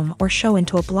mediocre film or show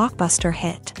into a blockbuster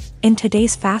hit. In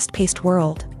today's fast-paced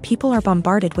world, people are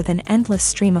bombarded with an endless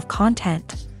stream of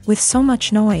content. With so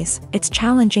much noise, it's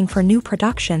challenging for new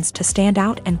productions to stand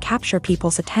out and capture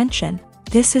people's attention.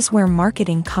 This is where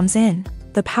marketing comes in.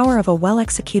 The power of a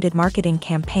well-executed marketing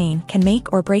campaign can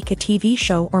make or break a TV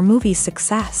show or movie's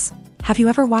success. Have you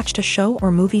ever watched a show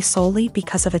or movie solely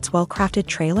because of its well-crafted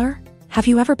trailer? Have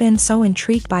you ever been so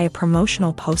intrigued by a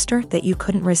promotional poster that you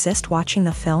couldn't resist watching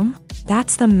the film?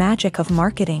 That's the magic of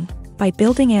marketing. By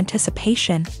building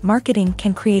anticipation, marketing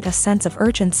can create a sense of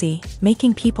urgency,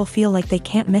 making people feel like they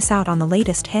can't miss out on the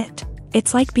latest hit.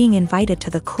 It's like being invited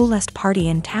to the coolest party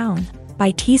in town.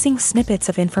 By teasing snippets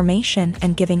of information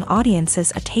and giving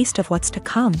audiences a taste of what's to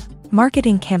come,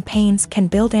 marketing campaigns can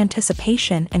build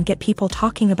anticipation and get people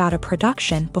talking about a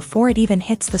production before it even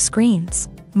hits the screens.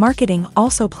 Marketing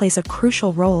also plays a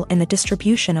crucial role in the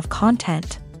distribution of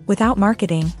content. Without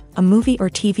marketing, a movie or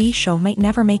TV show might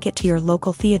never make it to your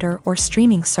local theater or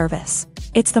streaming service.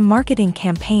 It's the marketing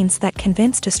campaigns that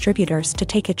convince distributors to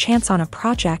take a chance on a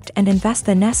project and invest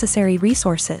the necessary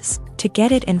resources to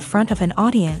get it in front of an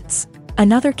audience.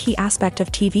 Another key aspect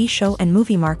of TV show and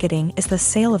movie marketing is the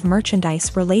sale of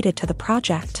merchandise related to the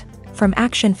project. From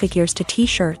action figures to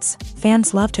t-shirts,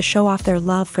 fans love to show off their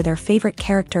love for their favorite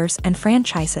characters and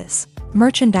franchises.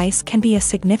 Merchandise can be a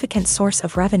significant source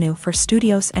of revenue for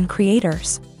studios and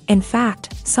creators. In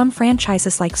fact, some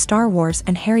franchises like Star Wars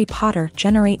and Harry Potter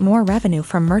generate more revenue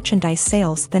from merchandise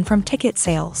sales than from ticket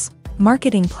sales.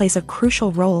 Marketing plays a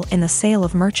crucial role in the sale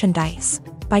of merchandise.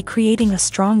 By creating a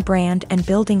strong brand and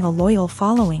building a loyal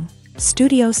following,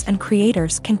 studios and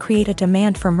creators can create a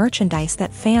demand for merchandise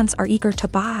that fans are eager to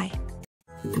buy.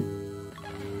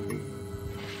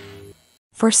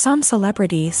 For some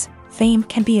celebrities, fame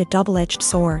can be a double-edged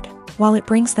sword. While it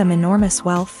brings them enormous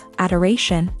wealth,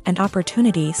 adoration, and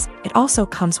opportunities, it also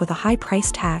comes with a high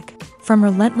price tag. From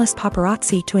relentless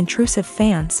paparazzi to intrusive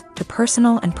fans, to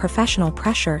personal and professional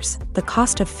pressures, the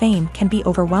cost of fame can be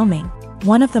overwhelming.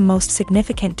 One of the most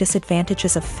significant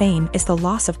disadvantages of fame is the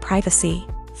loss of privacy.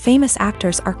 Famous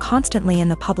actors are constantly in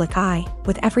the public eye,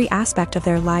 with every aspect of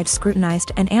their lives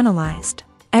scrutinized and analyzed.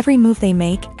 Every move they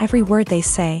make, every word they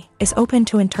say, is open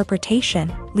to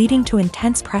interpretation, leading to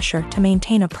intense pressure to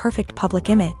maintain a perfect public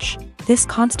image. This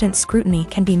constant scrutiny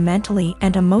can be mentally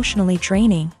and emotionally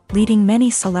draining, leading many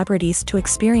celebrities to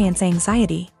experience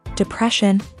anxiety,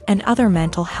 depression, and other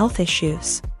mental health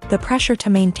issues. The pressure to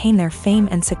maintain their fame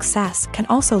and success can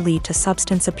also lead to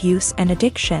substance abuse and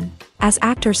addiction, as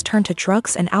actors turn to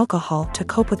drugs and alcohol to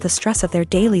cope with the stress of their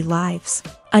daily lives.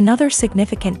 Another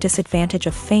significant disadvantage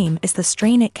of fame is the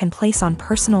strain it can place on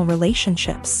personal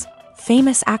relationships.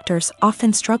 Famous actors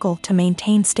often struggle to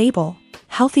maintain stable,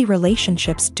 healthy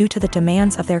relationships due to the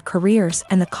demands of their careers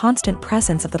and the constant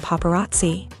presence of the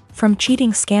paparazzi. From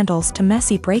cheating scandals to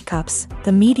messy breakups,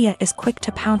 the media is quick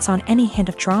to pounce on any hint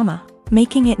of drama,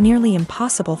 making it nearly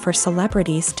impossible for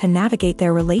celebrities to navigate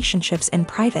their relationships in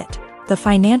private. The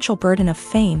financial burden of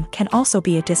fame can also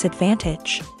be a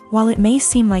disadvantage. While it may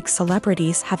seem like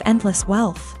celebrities have endless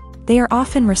wealth, they are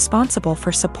often responsible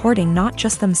for supporting not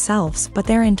just themselves but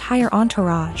their entire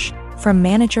entourage. From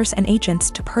managers and agents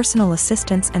to personal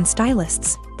assistants and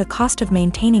stylists, the cost of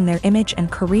maintaining their image and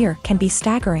career can be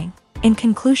staggering. In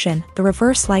conclusion, the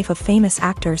reverse life of famous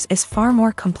actors is far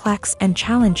more complex and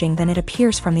challenging than it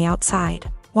appears from the outside.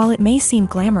 While it may seem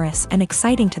glamorous and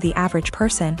exciting to the average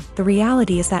person, the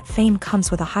reality is that fame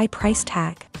comes with a high price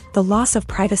tag. The loss of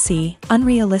privacy,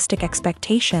 unrealistic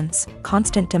expectations,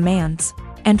 constant demands,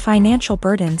 and financial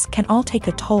burdens can all take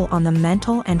a toll on the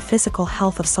mental and physical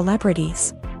health of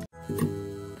celebrities.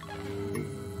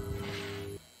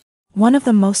 One of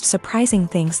the most surprising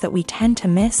things that we tend to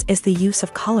miss is the use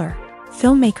of color.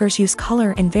 Filmmakers use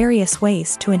color in various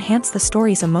ways to enhance the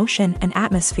story's emotion and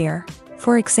atmosphere.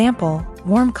 For example,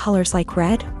 warm colors like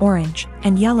red, orange,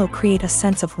 and yellow create a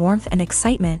sense of warmth and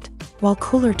excitement, while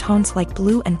cooler tones like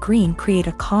blue and green create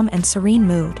a calm and serene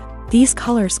mood. These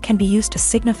colors can be used to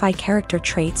signify character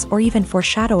traits or even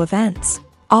foreshadow events.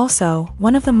 Also,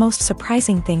 one of the most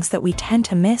surprising things that we tend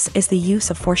to miss is the use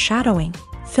of foreshadowing.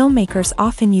 Filmmakers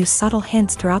often use subtle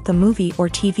hints throughout the movie or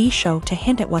TV show to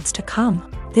hint at what's to come.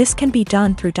 This can be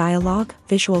done through dialogue,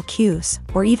 visual cues,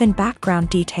 or even background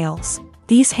details.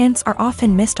 These hints are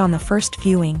often missed on the first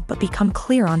viewing but become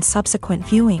clear on subsequent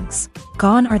viewings.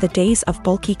 Gone are the days of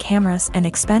bulky cameras and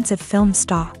expensive film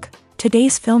stock.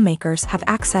 Today's filmmakers have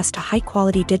access to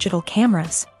high-quality digital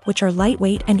cameras, which are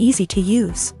lightweight and easy to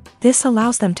use. This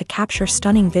allows them to capture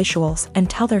stunning visuals and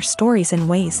tell their stories in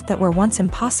ways that were once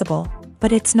impossible.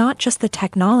 But it's not just the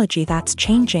technology that's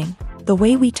changing. The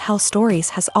way we tell stories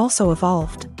has also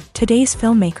evolved. Today's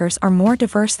filmmakers are more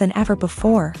diverse than ever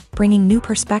before, bringing new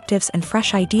perspectives and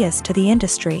fresh ideas to the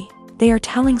industry. They are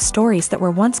telling stories that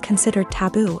were once considered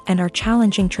taboo and are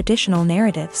challenging traditional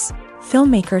narratives.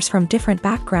 Filmmakers from different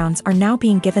backgrounds are now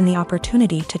being given the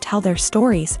opportunity to tell their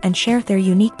stories and share their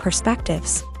unique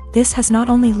perspectives. This has not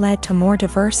only led to more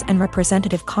diverse and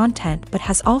representative content but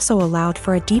has also allowed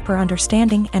for a deeper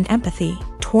understanding and empathy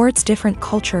towards different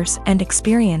cultures and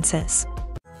experiences.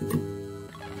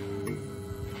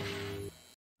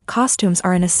 Costumes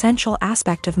are an essential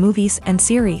aspect of movies and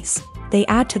series. They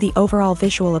add to the overall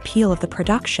visual appeal of the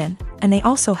production, and they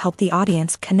also help the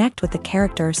audience connect with the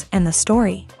characters and the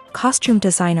story. Costume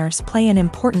designers play an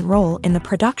important role in the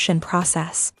production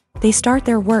process. They start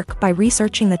their work by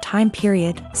researching the time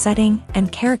period, setting,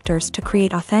 and characters to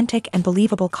create authentic and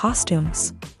believable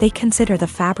costumes. They consider the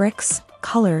fabrics,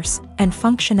 colors, and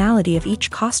functionality of each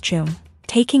costume,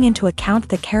 taking into account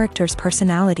the character's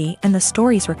personality and the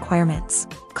story's requirements.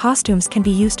 Costumes can be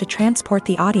used to transport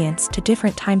the audience to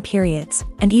different time periods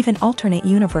and even alternate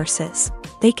universes.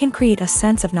 They can create a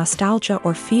sense of nostalgia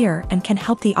or fear and can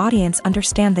help the audience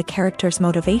understand the character's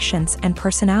motivations and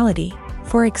personality.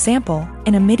 For example,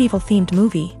 in a medieval-themed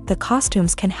movie, the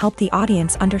costumes can help the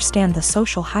audience understand the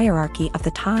social hierarchy of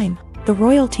the time. The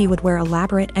royalty would wear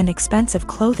elaborate and expensive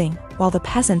clothing, while the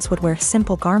peasants would wear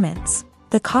simple garments.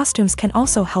 The costumes can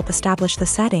also help establish the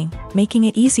setting, making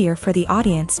it easier for the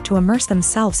audience to immerse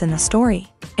themselves in the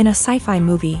story. In a sci-fi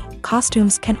movie,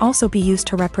 costumes can also be used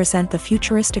to represent the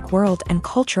futuristic world and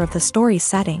culture of the story's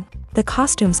setting. The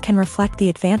costumes can reflect the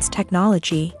advanced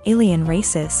technology, alien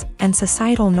races, and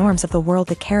societal norms of the world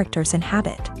the characters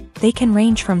inhabit. They can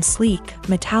range from sleek,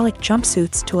 metallic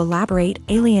jumpsuits to elaborate,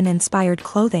 alien-inspired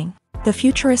clothing. The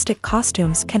futuristic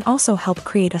costumes can also help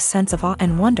create a sense of awe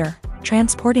and wonder,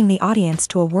 transporting the audience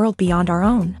to a world beyond our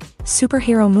own.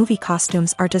 Superhero movie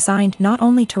costumes are designed not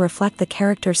only to reflect the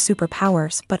character's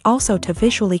superpowers but also to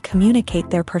visually communicate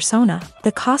their persona.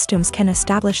 The costumes can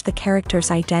establish the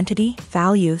character's identity,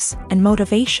 values, and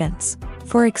motivations.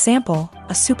 For example,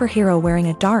 a superhero wearing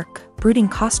a dark, brooding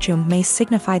costume may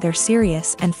signify their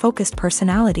serious and focused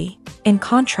personality. In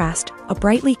contrast, a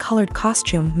brightly colored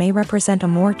costume may represent a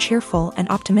more cheerful and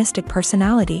optimistic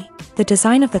personality. The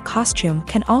design of the costume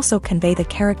can also convey the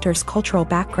character's cultural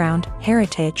background,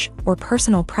 heritage, or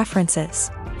personal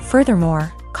preferences.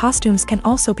 Furthermore, costumes can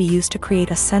also be used to create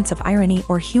a sense of irony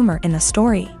or humor in the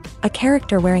story. A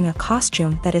character wearing a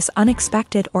costume that is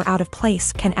unexpected or out of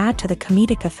place can add to the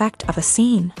comedic effect of a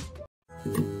scene.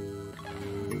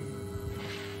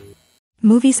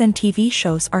 Movies and TV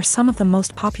shows are some of the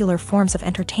most popular forms of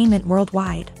entertainment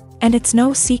worldwide, and it's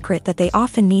no secret that they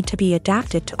often need to be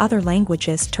adapted to other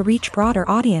languages to reach broader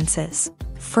audiences.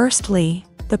 Firstly,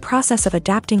 the process of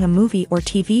adapting a movie or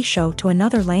TV show to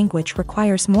another language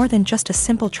requires more than just a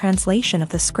simple translation of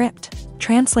the script.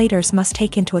 Translators must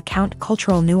take into account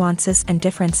cultural nuances and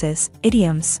differences,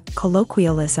 idioms,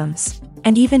 colloquialisms,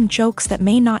 and even jokes that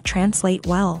may not translate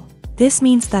well. This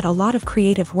means that a lot of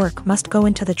creative work must go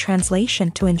into the translation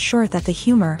to ensure that the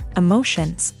humor,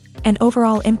 emotions, and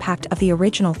overall impact of the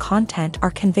original content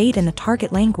are conveyed in the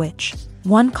target language.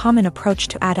 One common approach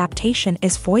to adaptation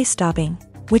is voice dubbing,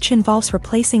 which involves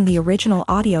replacing the original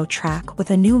audio track with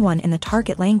a new one in the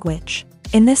target language.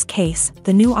 In this case,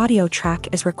 the new audio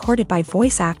track is recorded by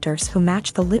voice actors who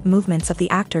match the lip movements of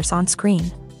the actors on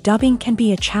screen. Dubbing can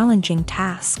be a challenging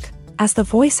task, as the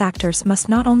voice actors must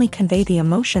not only convey the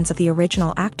emotions of the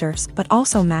original actors but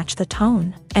also match the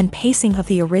tone and pacing of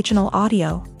the original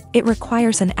audio. It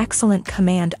requires an excellent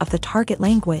command of the target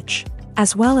language,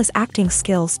 as well as acting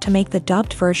skills to make the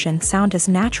dubbed version sound as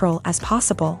natural as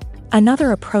possible.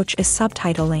 Another approach is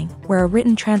subtitling, where a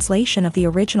written translation of the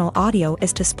original audio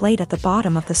is displayed at the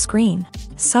bottom of the screen.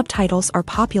 Subtitles are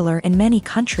popular in many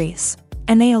countries,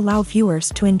 and they allow viewers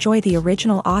to enjoy the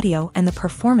original audio and the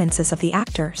performances of the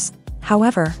actors.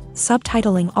 However,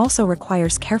 subtitling also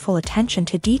requires careful attention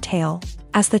to detail,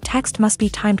 as the text must be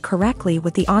timed correctly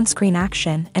with the on-screen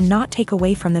action and not take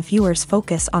away from the viewer's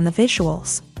focus on the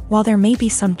visuals. While there may be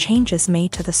some changes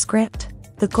made to the script,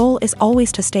 the goal is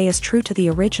always to stay as true to the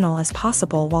original as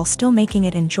possible while still making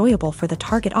it enjoyable for the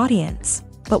target audience.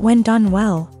 But when done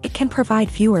well, it can provide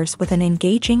viewers with an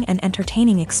engaging and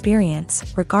entertaining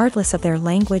experience, regardless of their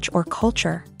language or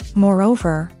culture.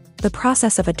 Moreover, the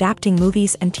process of adapting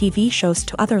movies and TV shows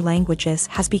to other languages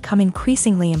has become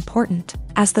increasingly important,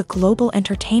 as the global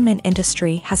entertainment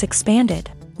industry has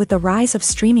expanded, with the rise of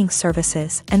streaming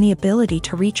services and the ability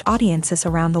to reach audiences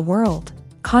around the world.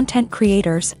 Content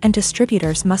creators and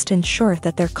distributors must ensure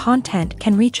that their content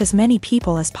can reach as many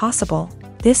people as possible.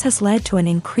 This has led to an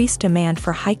increased demand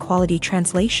for high-quality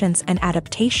translations and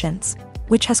adaptations,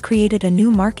 which has created a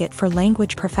new market for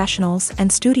language professionals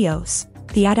and studios.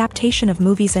 The adaptation of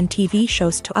movies and TV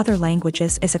shows to other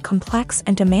languages is a complex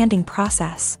and demanding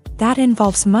process that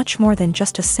involves much more than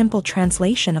just a simple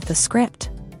translation of the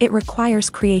script. It requires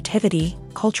creativity,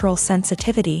 cultural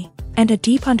sensitivity, and a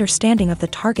deep understanding of the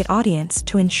target audience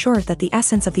to ensure that the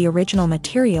essence of the original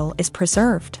material is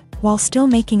preserved, while still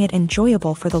making it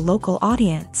enjoyable for the local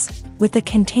audience. With the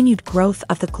continued growth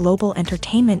of the global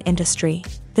entertainment industry,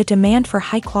 the demand for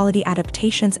high-quality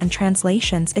adaptations and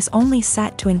translations is only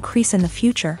set to increase in the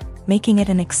future, making it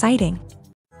an exciting.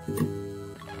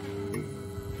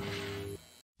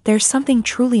 There's something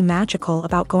truly magical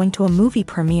about going to a movie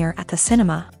premiere at the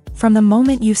cinema. From the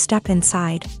moment you step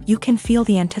inside, you can feel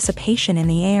the anticipation in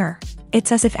the air.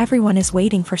 It's as if everyone is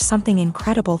waiting for something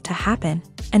incredible to happen,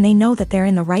 and they know that they're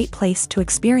in the right place to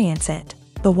experience it.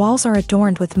 The walls are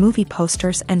adorned with movie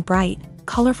posters and bright,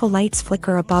 colorful lights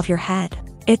flicker above your head.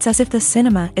 It's as if the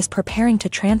cinema is preparing to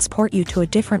transport you to a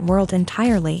different world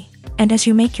entirely. And as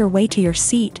you make your way to your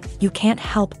seat, you can't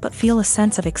help but feel a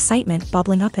sense of excitement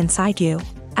bubbling up inside you.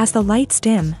 As the lights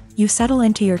dim, you settle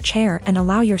into your chair and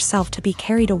allow yourself to be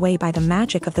carried away by the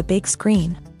magic of the big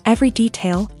screen. Every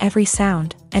detail, every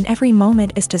sound, and every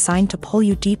moment is designed to pull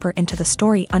you deeper into the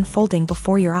story unfolding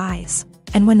before your eyes.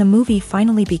 And when the movie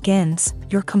finally begins,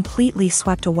 you're completely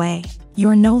swept away.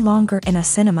 You're no longer in a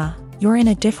cinema, you're in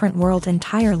a different world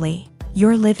entirely.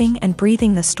 You're living and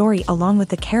breathing the story along with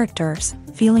the characters,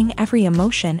 feeling every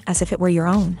emotion as if it were your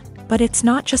own. But it's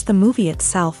not just the movie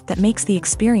itself that makes the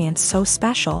experience so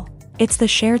special. It's the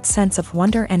shared sense of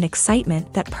wonder and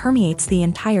excitement that permeates the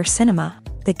entire cinema.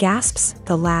 The gasps,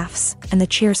 the laughs, and the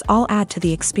cheers all add to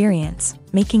the experience,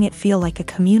 making it feel like a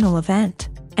communal event.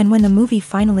 And when the movie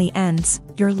finally ends,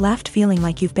 you're left feeling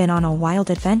like you've been on a wild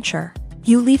adventure.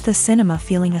 You leave the cinema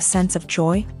feeling a sense of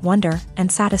joy, wonder,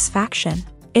 and satisfaction.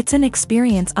 It's an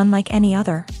experience unlike any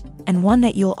other, and one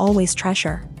that you'll always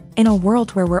treasure. In a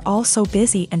world where we're all so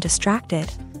busy and distracted,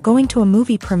 going to a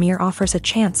movie premiere offers a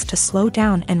chance to slow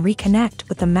down and reconnect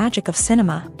with the magic of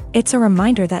cinema. It's a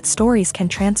reminder that stories can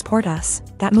transport us,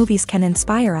 that movies can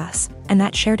inspire us, and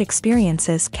that shared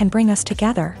experiences can bring us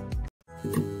together.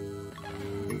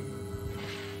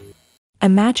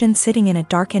 Imagine sitting in a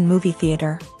darkened movie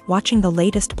theater, watching the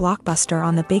latest blockbuster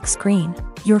on the big screen.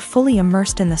 You're fully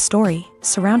immersed in the story,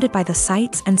 surrounded by the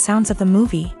sights and sounds of the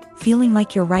movie, feeling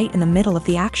like you're right in the middle of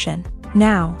the action.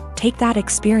 Now, take that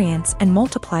experience and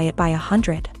multiply it by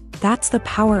 100. That's the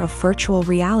power of virtual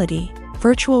reality.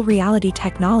 Virtual reality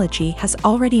technology has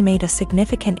already made a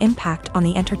significant impact on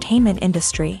the entertainment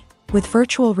industry. With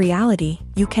virtual reality,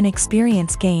 you can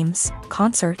experience games,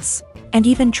 concerts, and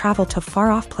even travel to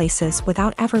far-off places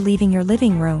without ever leaving your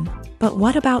living room. But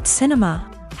what about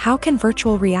cinema? How can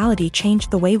virtual reality change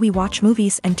the way we watch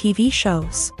movies and TV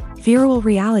shows? Virtual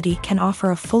reality can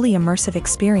offer a fully immersive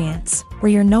experience,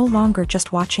 where you're no longer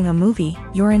just watching a movie,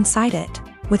 you're inside it.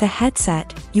 With a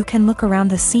headset, you can look around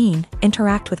the scene,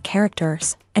 interact with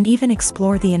characters, and even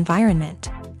explore the environment.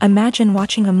 Imagine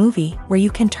watching a movie where you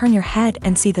can turn your head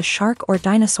and see the shark or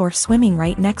dinosaur swimming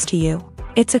right next to you.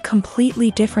 It's a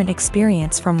completely different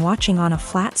experience from watching on a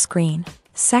flat screen.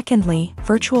 Secondly,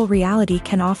 virtual reality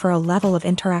can offer a level of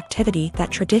interactivity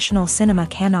that traditional cinema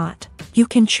cannot. You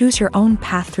can choose your own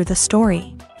path through the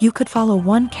story. You could follow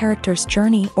one character's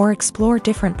journey or explore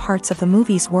different parts of the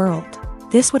movie's world.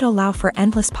 This would allow for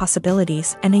endless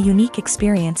possibilities and a unique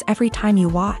experience every time you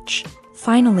watch.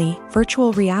 Finally,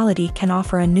 virtual reality can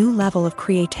offer a new level of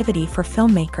creativity for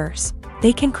filmmakers.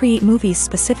 They can create movies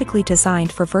specifically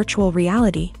designed for virtual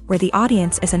reality, where the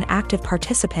audience is an active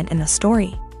participant in the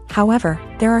story. However,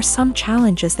 there are some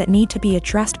challenges that need to be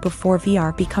addressed before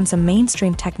VR becomes a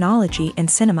mainstream technology in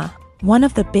cinema. One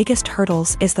of the biggest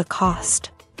hurdles is the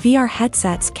cost. VR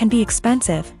headsets can be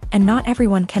expensive, and not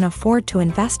everyone can afford to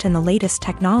invest in the latest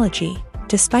technology.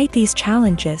 Despite these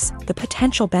challenges, the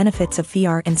potential benefits of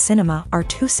VR in cinema are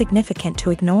too significant to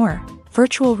ignore.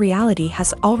 Virtual reality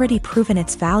has already proven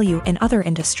its value in other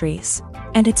industries,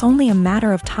 and it's only a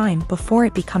matter of time before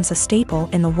it becomes a staple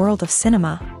in the world of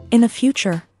cinema. In the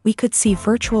future, we could see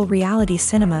virtual reality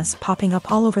cinemas popping up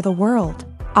all over the world,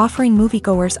 offering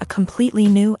moviegoers a completely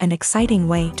new and exciting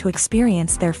way to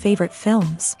experience their favorite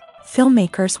films.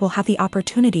 Filmmakers will have the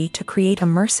opportunity to create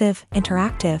immersive,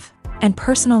 interactive, and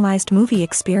personalized movie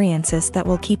experiences that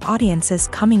will keep audiences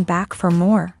coming back for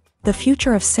more. The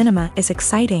future of cinema is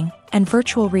exciting, and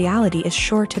virtual reality is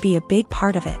sure to be a big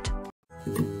part of it.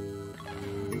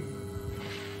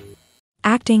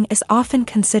 Acting is often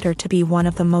considered to be one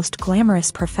of the most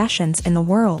glamorous professions in the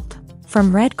world.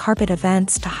 From red carpet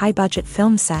events to high-budget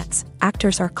film sets,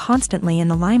 actors are constantly in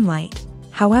the limelight.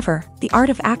 However, the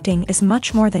art of acting is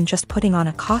much more than just putting on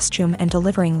a costume and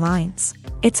delivering lines.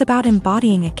 It's about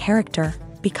embodying a character,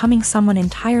 becoming someone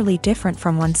entirely different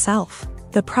from oneself.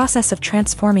 The process of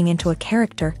transforming into a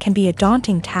character can be a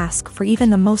daunting task for even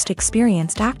the most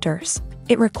experienced actors.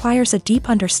 It requires a deep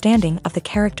understanding of the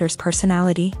character's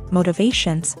personality,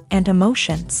 motivations, and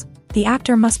emotions. The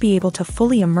actor must be able to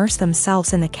fully immerse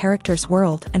themselves in the character's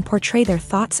world and portray their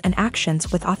thoughts and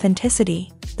actions with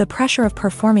authenticity. The pressure of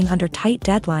performing under tight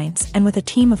deadlines and with a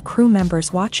team of crew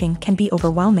members watching can be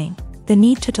overwhelming. The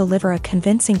need to deliver a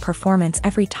convincing performance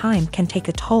every time can take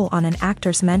a toll on an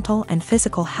actor's mental and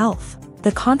physical health.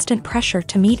 The constant pressure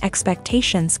to meet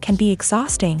expectations can be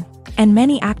exhausting, and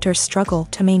many actors struggle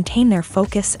to maintain their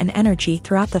focus and energy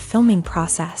throughout the filming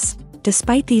process.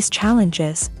 Despite these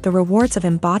challenges, the rewards of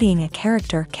embodying a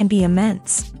character can be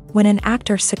immense. When an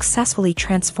actor successfully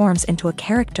transforms into a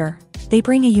character, they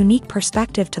bring a unique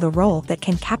perspective to the role that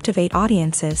can captivate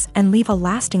audiences and leave a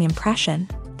lasting impression.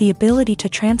 The ability to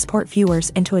transport viewers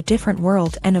into a different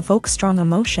world and evoke strong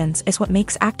emotions is what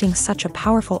makes acting such a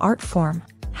powerful art form.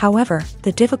 However,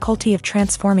 the difficulty of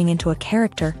transforming into a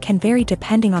character can vary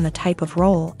depending on the type of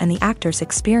role and the actor's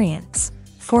experience.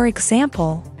 For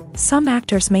example, some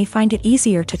actors may find it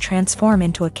easier to transform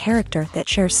into a character that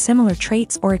shares similar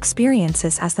traits or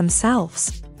experiences as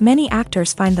themselves. Many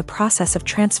actors find the process of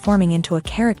transforming into a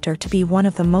character to be one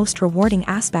of the most rewarding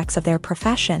aspects of their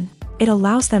profession. It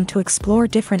allows them to explore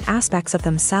different aspects of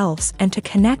themselves and to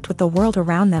connect with the world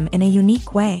around them in a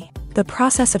unique way. The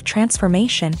process of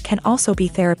transformation can also be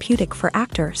therapeutic for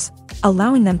actors,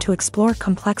 allowing them to explore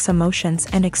complex emotions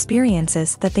and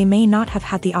experiences that they may not have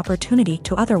had the opportunity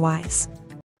to otherwise.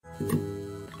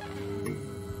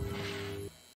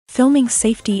 Filming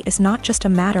safety is not just a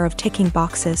matter of ticking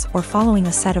boxes or following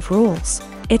a set of rules.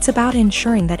 It's about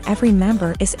ensuring that every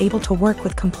member is able to work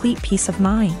with complete peace of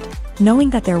mind, knowing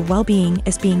that their well-being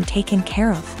is being taken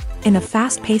care of. In a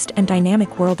fast-paced and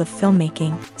dynamic world of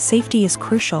filmmaking, safety is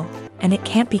crucial, and it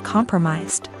can't be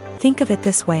compromised. Think of it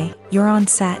this way: you're on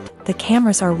set, the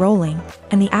cameras are rolling,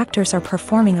 and the actors are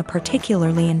performing a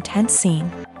particularly intense scene.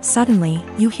 Suddenly,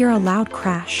 you hear a loud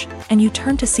crash, and you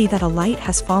turn to see that a light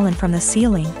has fallen from the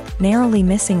ceiling, narrowly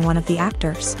missing one of the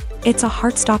actors. It's a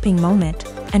heart-stopping moment,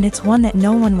 and it's one that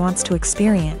no one wants to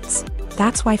experience.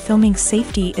 That's why filming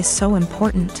safety is so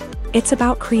important. It's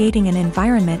about creating an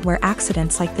environment where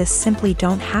accidents like this simply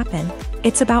don't happen.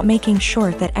 It's about making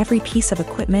sure that every piece of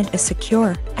equipment is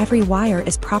secure, every wire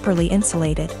is properly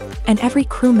insulated, and every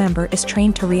crew member is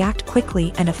trained to react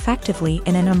quickly and effectively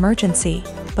in an emergency.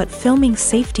 But filming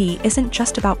safety isn't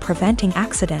just about preventing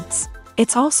accidents.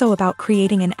 It's also about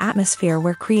creating an atmosphere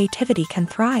where creativity can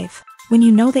thrive. When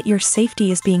you know that your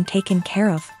safety is being taken care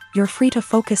of, you're free to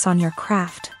focus on your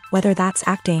craft, whether that's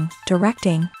acting,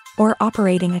 directing, or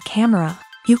operating a camera.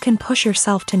 You can push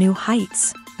yourself to new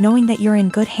heights, knowing that you're in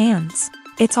good hands.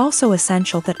 It's also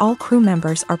essential that all crew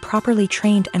members are properly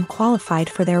trained and qualified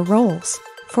for their roles.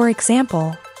 For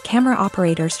example, camera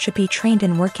operators should be trained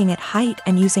in working at height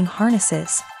and using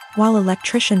harnesses, while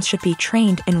electricians should be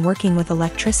trained in working with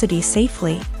electricity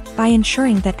safely. By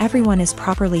ensuring that everyone is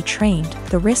properly trained,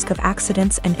 the risk of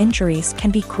accidents and injuries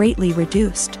can be greatly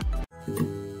reduced.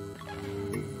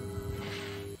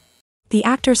 The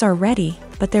actors are ready,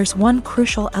 but there's one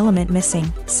crucial element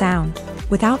missing: sound.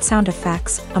 Without sound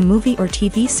effects, a movie or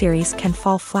TV series can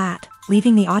fall flat,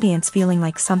 leaving the audience feeling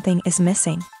like something is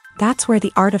missing. That's where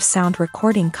the art of sound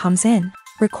recording comes in.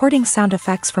 Recording sound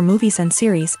effects for movies and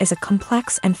series is a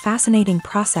complex and fascinating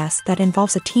process that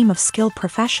involves a team of skilled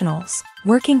professionals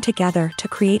working together to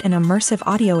create an immersive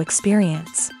audio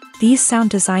experience. These sound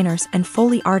designers and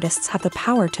Foley artists have the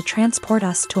power to transport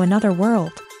us to another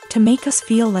world, to make us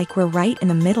feel like we're right in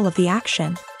the middle of the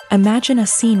action. Imagine a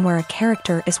scene where a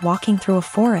character is walking through a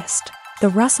forest. The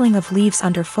rustling of leaves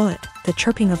underfoot, the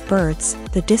chirping of birds,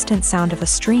 the distant sound of a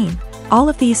stream. All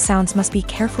of these sounds must be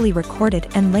carefully recorded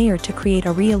and layered to create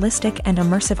a realistic and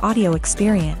immersive audio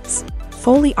experience.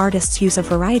 Foley artists use a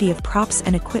variety of props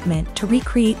and equipment to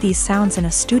recreate these sounds in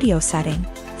a studio setting,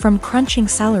 from crunching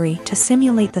celery to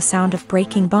simulate the sound of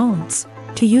breaking bones,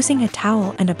 to using a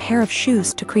towel and a pair of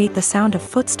shoes to create the sound of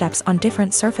footsteps on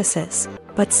different surfaces.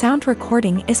 But sound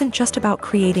recording isn't just about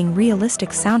creating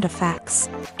realistic sound effects.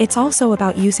 It's also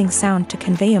about using sound to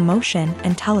convey emotion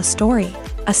and tell a story.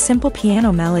 A simple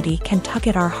piano melody can tug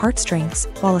at our heartstrings,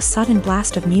 while a sudden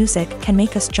blast of music can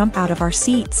make us jump out of our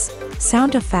seats.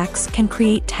 Sound effects can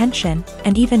create tension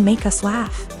and even make us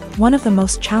laugh. One of the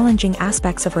most challenging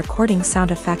aspects of recording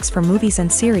sound effects for movies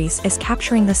and series is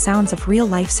capturing the sounds of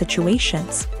real-life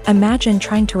situations. Imagine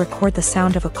trying to record the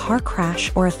sound of a car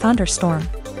crash or a thunderstorm.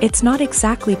 It's not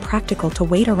exactly practical to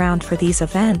wait around for these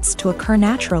events to occur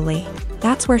naturally.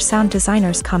 That's where sound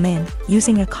designers come in,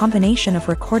 using a combination of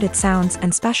recorded sounds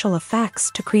and special effects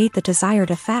to create the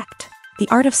desired effect. The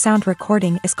art of sound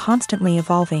recording is constantly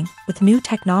evolving, with new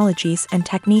technologies and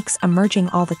techniques emerging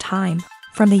all the time.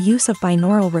 From the use of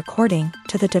binaural recording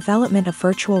to the development of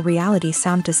virtual reality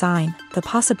sound design, the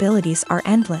possibilities are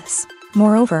endless.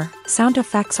 Moreover, sound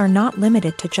effects are not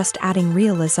limited to just adding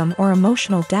realism or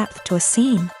emotional depth to a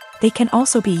scene. They can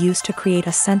also be used to create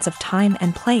a sense of time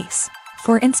and place.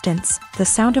 For instance, the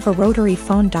sound of a rotary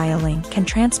phone dialing can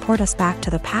transport us back to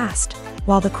the past,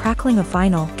 while the crackling of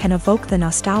vinyl can evoke the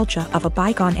nostalgia of a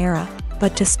bygone era.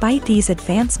 But despite these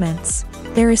advancements,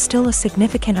 there is still a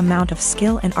significant amount of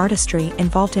skill and artistry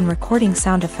involved in recording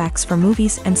sound effects for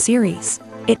movies and series.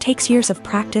 It takes years of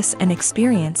practice and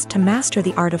experience to master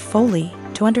the art of Foley,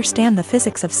 to understand the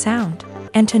physics of sound,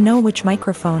 and to know which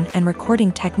microphone and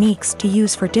recording techniques to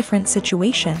use for different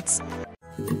situations.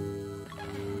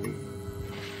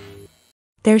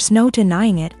 There's no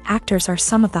denying it, actors are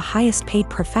some of the highest paid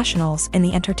professionals in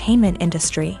the entertainment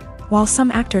industry. While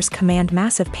some actors command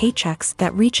massive paychecks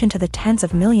that reach into the tens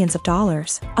of millions of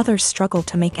dollars, others struggle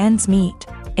to make ends meet.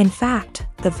 In fact,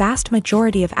 the vast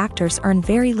majority of actors earn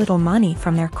very little money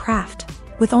from their craft,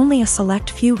 with only a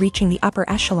select few reaching the upper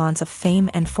echelons of fame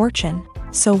and fortune.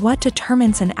 So what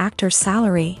determines an actor's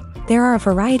salary? There are a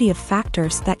variety of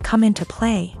factors that come into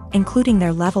play, including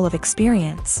their level of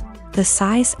experience, the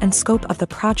size and scope of the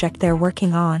project they're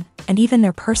working on, and even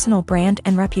their personal brand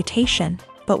and reputation.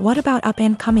 But what about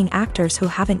up-and-coming actors who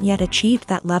haven't yet achieved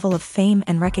that level of fame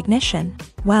and recognition?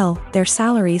 Well, their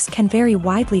salaries can vary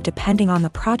widely depending on the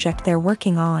project they're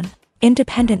working on.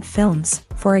 Independent films,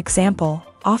 for example,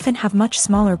 often have much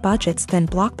smaller budgets than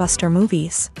blockbuster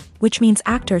movies, which means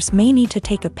actors may need to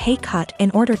take a pay cut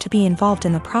in order to be involved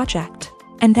in the project.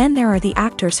 And then there are the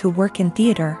actors who work in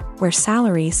theater, where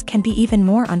salaries can be even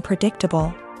more unpredictable.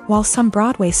 While some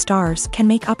Broadway stars can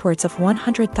make upwards of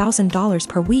 $100,000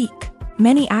 per week,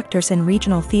 many actors in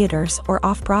regional theaters or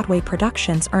off-Broadway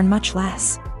productions earn much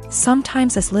less,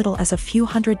 sometimes as little as a few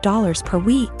 $100s per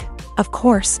week. Of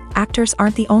course, actors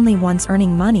aren't the only ones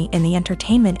earning money in the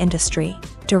entertainment industry.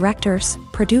 Directors,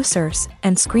 producers,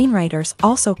 and screenwriters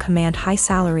also command high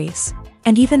salaries.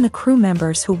 And even the crew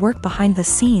members who work behind the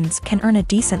scenes can earn a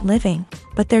decent living.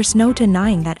 But there's no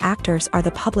denying that actors are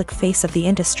the public face of the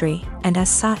industry, and as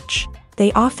such,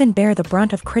 they often bear the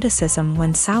brunt of criticism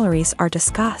when salaries are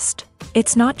discussed.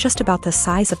 It's not just about the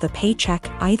size of the paycheck,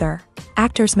 either.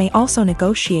 Actors may also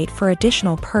negotiate for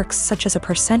additional perks such as a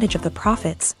percentage of the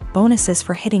profits, bonuses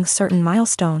for hitting certain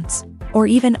milestones, or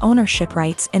even ownership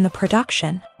rights in the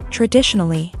production.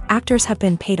 Traditionally, actors have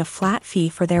been paid a flat fee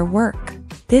for their work.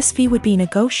 This fee would be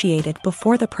negotiated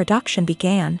before the production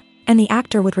began, and the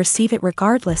actor would receive it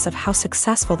regardless of how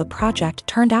successful the project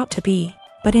turned out to be.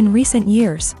 But in recent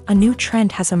years, a new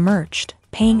trend has emerged,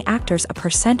 paying actors a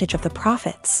percentage of the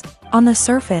profits. On the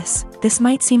surface, this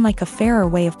might seem like a fairer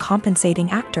way of compensating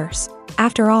actors.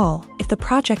 After all, if the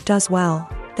project does well,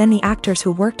 then the actors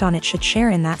who worked on it should share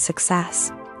in that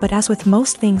success. But as with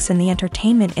most things in the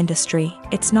entertainment industry,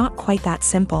 it's not quite that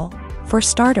simple. For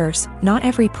starters, not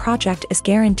every project is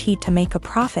guaranteed to make a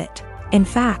profit. In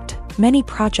fact, many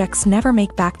projects never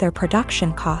make back their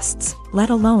production costs, let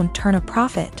alone turn a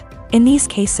profit. In these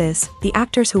cases, the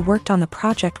actors who worked on the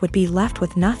project would be left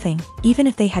with nothing, even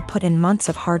if they had put in months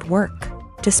of hard work.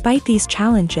 Despite these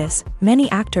challenges,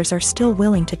 many actors are still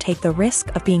willing to take the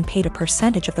risk of being paid a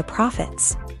percentage of the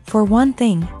profits. For one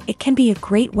thing, it can be a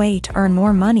great way to earn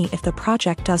more money if the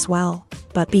project does well.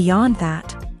 But beyond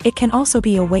that, it can also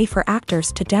be a way for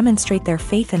actors to demonstrate their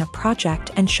faith in a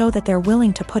project and show that they're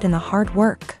willing to put in the hard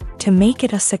work to make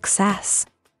it a success.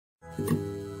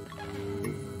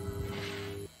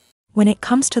 When it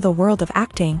comes to the world of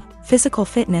acting, physical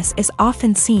fitness is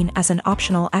often seen as an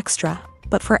optional extra.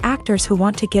 But for actors who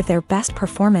want to give their best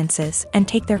performances and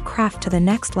take their craft to the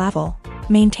next level,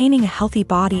 maintaining a healthy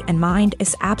body and mind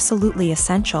is absolutely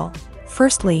essential.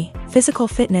 Firstly, physical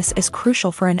fitness is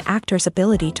crucial for an actor's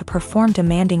ability to perform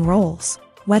demanding roles.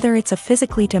 Whether it's a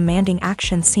physically demanding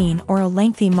action scene or a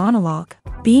lengthy monologue,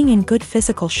 being in good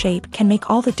physical shape can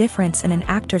make all the difference in an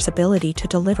actor's ability to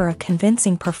deliver a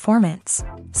convincing performance.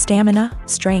 Stamina,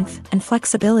 strength, and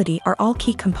flexibility are all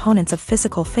key components of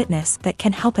physical fitness that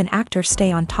can help an actor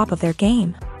stay on top of their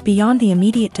game. Beyond the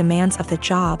immediate demands of the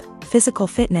job, physical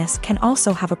fitness can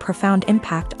also have a profound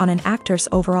impact on an actor's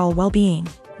overall well-being.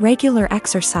 Regular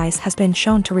exercise has been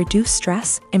shown to reduce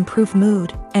stress, improve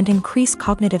mood, and increase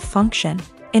cognitive function.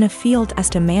 In a field as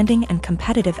demanding and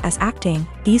competitive as acting,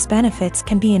 these benefits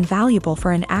can be invaluable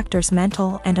for an actor's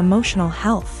mental and emotional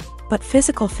health. But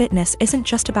physical fitness isn't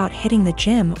just about hitting the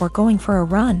gym or going for a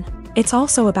run. It's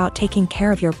also about taking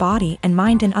care of your body and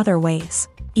mind in other ways.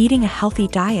 Eating a healthy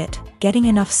diet, getting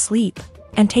enough sleep,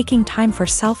 and taking time for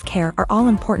self-care are all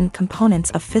important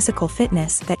components of physical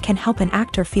fitness that can help an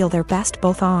actor feel their best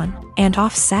both on and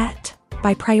off set.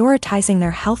 By prioritizing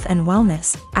their health and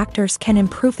wellness, actors can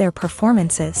improve their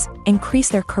performances, increase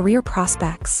their career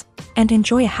prospects, and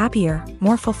enjoy a happier,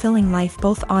 more fulfilling life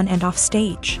both on and off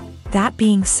stage. That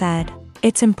being said,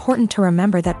 it's important to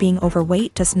remember that being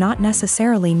overweight does not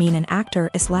necessarily mean an actor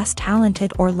is less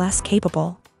talented or less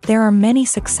capable. There are many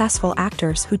successful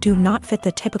actors who do not fit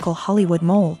the typical Hollywood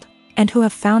mold, and who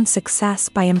have found success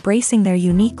by embracing their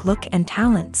unique look and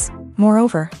talents.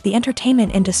 Moreover, the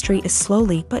entertainment industry is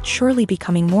slowly but surely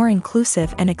becoming more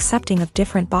inclusive and accepting of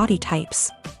different body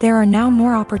types. There are now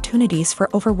more opportunities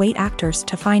for overweight actors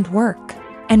to find work,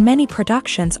 and many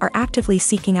productions are actively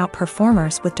seeking out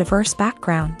performers with diverse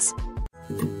backgrounds.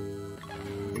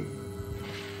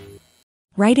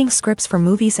 Writing scripts for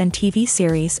movies and TV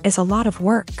series is a lot of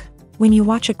work. When you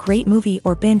watch a great movie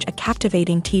or binge a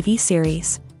captivating TV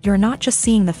series, you're not just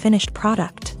seeing the finished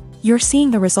product. You're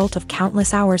seeing the result of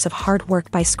countless hours of hard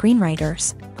work by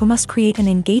screenwriters, who must create an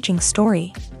engaging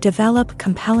story, develop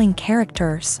compelling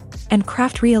characters, and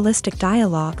craft realistic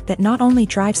dialogue that not only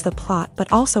drives the plot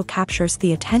but also captures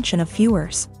the attention of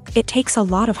viewers. It takes a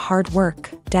lot of hard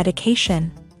work,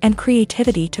 dedication, and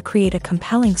creativity to create a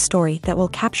compelling story that will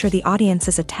capture the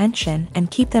audience's attention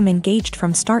and keep them engaged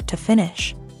from start to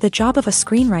finish. The job of a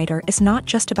screenwriter is not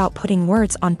just about putting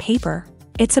words on paper.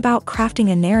 It's about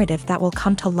crafting a narrative that will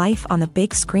come to life on the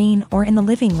big screen or in the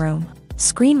living room.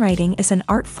 Screenwriting is an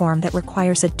art form that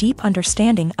requires a deep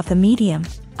understanding of the medium.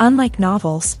 Unlike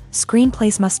novels,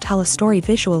 screenplays must tell a story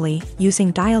visually, using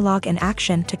dialogue and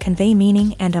action to convey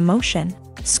meaning and emotion.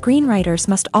 Screenwriters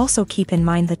must also keep in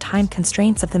mind the time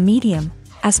constraints of the medium,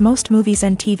 as most movies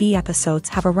and TV episodes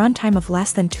have a runtime of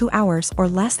less than 2 hours or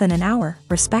less than an hour,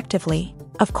 respectively.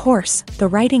 Of course, the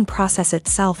writing process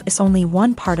itself is only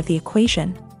one part of the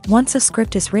equation. Once a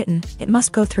script is written, it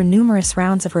must go through numerous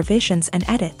rounds of revisions and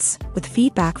edits, with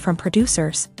feedback from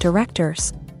producers,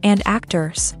 directors, and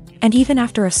actors. And even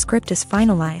after a script is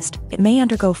finalized, it may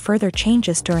undergo further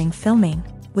changes during filming,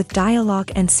 with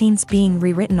dialogue and scenes being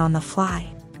rewritten on the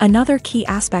fly. Another key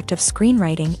aspect of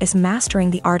screenwriting is mastering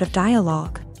the art of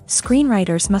dialogue.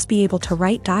 Screenwriters must be able to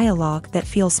write dialogue that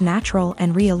feels natural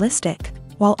and realistic,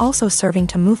 while also serving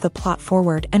to move the plot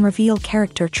forward and reveal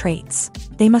character traits.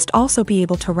 They must also be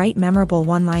able to write memorable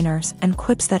one-liners and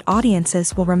quips that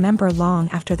audiences will remember long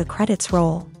after the credits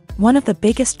roll. One of the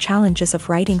biggest challenges of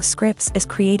writing scripts is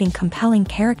creating compelling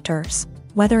characters.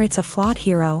 Whether it's a flawed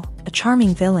hero, a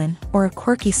charming villain, or a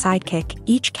quirky sidekick,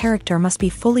 each character must be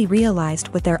fully realized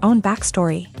with their own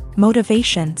backstory,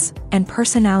 motivations, and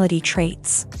personality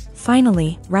traits.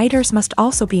 Finally, writers must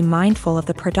also be mindful of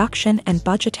the production and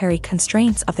budgetary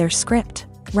constraints of their script.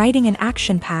 Writing an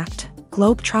action-packed,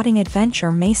 globe-trotting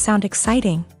adventure may sound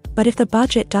exciting, But if the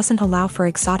budget doesn't allow for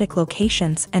exotic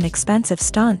locations and expensive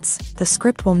stunts, the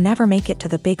script will never make it to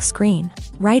the big screen.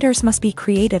 Writers must be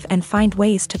creative and find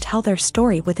ways to tell their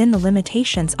story within the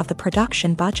limitations of the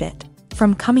production budget.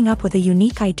 From coming up with a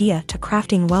unique idea to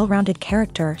crafting well-rounded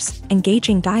characters,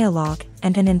 engaging dialogue,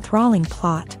 and an enthralling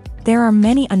plot, there are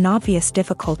many unobvious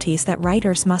difficulties that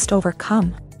writers must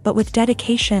overcome, but with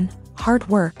dedication, hard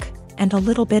work, and a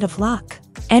little bit of luck,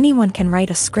 anyone can write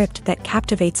a script that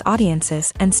captivates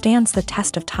audiences and stands the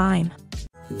test of time.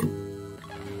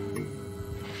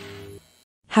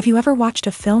 Have you ever watched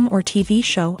a film or TV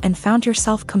show and found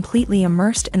yourself completely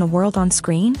immersed in the world on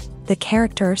screen? The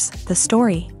characters, the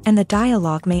story, and the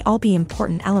dialogue may all be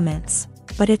important elements,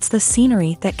 but it's the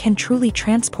scenery that can truly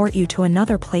transport you to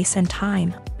another place and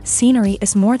time. Scenery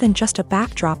is more than just a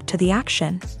backdrop to the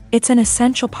action. It's an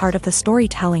essential part of the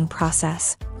storytelling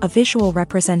process, a visual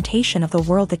representation of the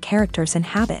world the characters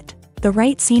inhabit. The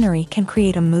right scenery can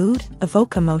create a mood,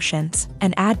 evoke emotions,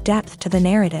 and add depth to the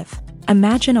narrative.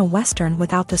 Imagine a Western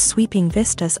without the sweeping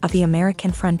vistas of the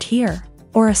American frontier,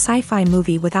 or a sci-fi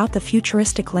movie without the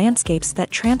futuristic landscapes that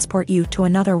transport you to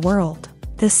another world.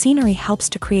 The scenery helps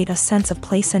to create a sense of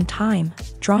place and time,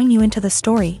 drawing you into the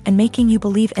story and making you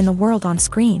believe in the world on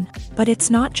screen. But it's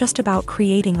not just about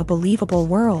creating a believable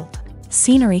world.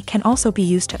 Scenery can also be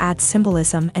used to add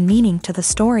symbolism and meaning to the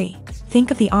story.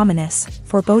 Think of the ominous,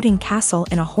 foreboding castle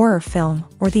in a horror film,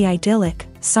 or the idyllic,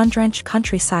 sun-drenched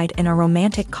countryside in a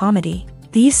romantic comedy.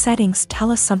 These settings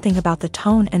tell us something about the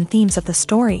tone and themes of the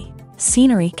story.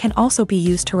 Scenery can also be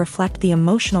used to reflect the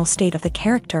emotional state of the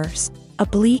characters. A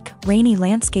bleak, rainy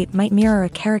landscape might mirror a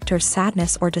character's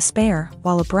sadness or despair,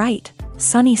 while a bright,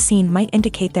 sunny scene might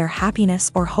indicate their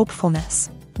happiness or hopefulness.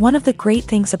 One of the great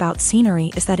things about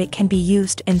scenery is that it can be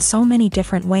used in so many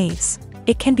different ways.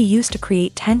 It can be used to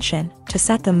create tension, to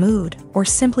set the mood, or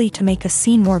simply to make a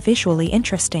scene more visually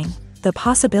interesting. The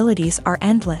possibilities are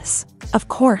endless. Of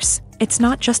course, it's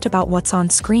not just about what's on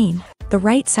screen. The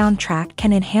right soundtrack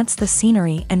can enhance the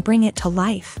scenery and bring it to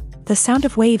life. The sound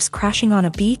of waves crashing on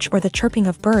a beach or the chirping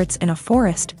of birds in a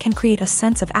forest can create a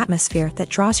sense of atmosphere that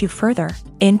draws you further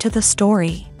into the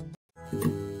story.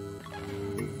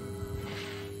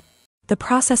 The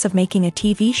process of making a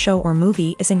TV show or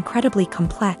movie is incredibly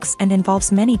complex and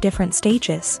involves many different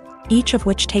stages, each of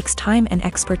which takes time and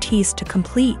expertise to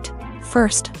complete.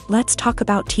 First, let's talk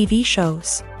about TV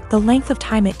shows. The length of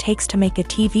time it takes to make a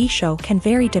TV show can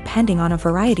vary depending on a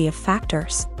variety of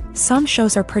factors. Some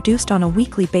shows are produced on a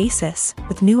weekly basis,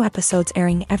 with new episodes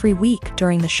airing every week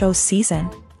during the show's season.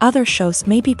 Other shows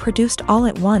may be produced all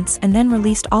at once and then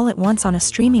released all at once on a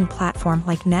streaming platform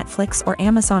like Netflix or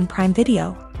Amazon Prime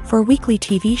Video. For weekly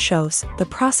TV shows, the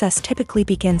process typically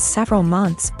begins several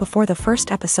months before the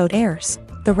first episode airs.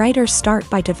 The writers start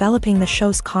by developing the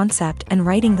show's concept and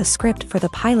writing the script for the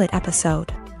pilot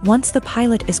episode. Once the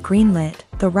pilot is greenlit,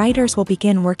 the writers will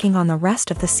begin working on the rest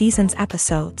of the season's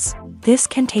episodes. This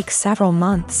can take several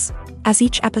months, as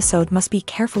each episode must be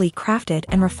carefully crafted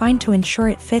and refined to ensure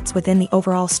it fits within the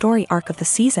overall story arc of the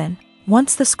season.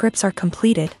 Once the scripts are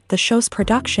completed, the show's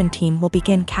production team will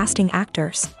begin casting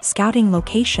actors, scouting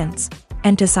locations,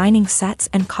 and designing sets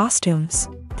and costumes.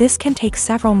 This can take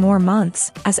several more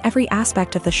months, as every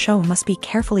aspect of the show must be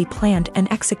carefully planned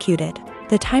and executed.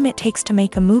 The time it takes to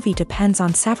make a movie depends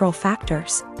on several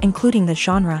factors, including the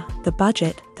genre, the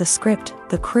budget, the script,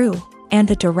 the crew, and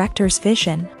the director's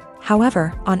vision.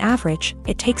 However, on average,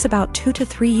 it takes about 2 to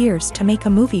 3 years to make a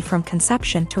movie from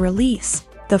conception to release.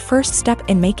 The first step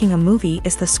in making a movie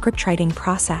is the scriptwriting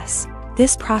process.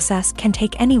 This process can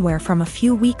take anywhere from a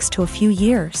few weeks to a few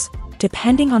years,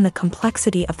 depending on the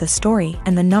complexity of the story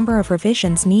and the number of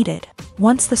revisions needed.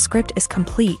 Once the script is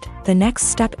complete, the next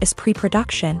step is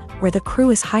pre-production, where the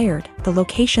crew is hired, the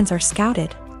locations are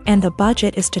scouted, and the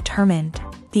budget is determined.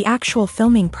 The actual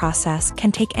filming process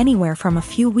can take anywhere from a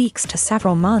few weeks to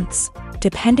several months,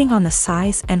 depending on the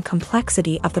size and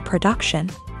complexity of the production.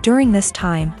 During this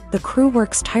time, the crew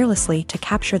works tirelessly to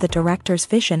capture the director's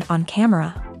vision on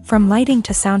camera. From lighting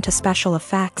to sound to special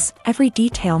effects, every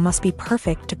detail must be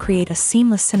perfect to create a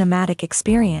seamless cinematic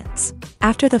experience.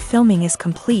 After the filming is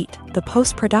complete, the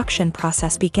post-production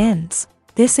process begins.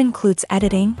 This includes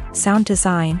editing, sound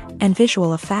design, and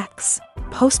visual effects.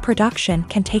 Post-production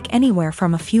can take anywhere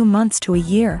from a few months to a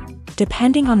year,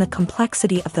 depending on the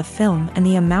complexity of the film and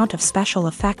the amount of special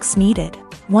effects needed.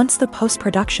 Once the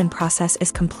post-production process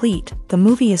is complete, the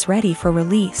movie is ready for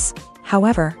release.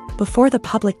 However, before the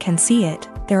public can see it,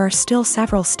 there are still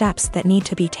several steps that need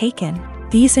to be taken.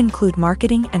 These include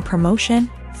marketing and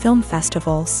promotion, film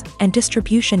festivals, and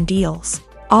distribution deals.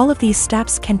 All of these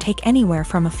steps can take anywhere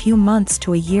from a few months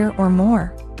to a year or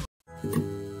more.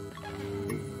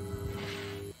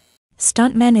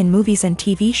 Stuntmen in movies and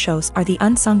TV shows are the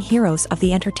unsung heroes of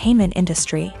the entertainment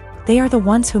industry. They are the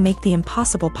ones who make the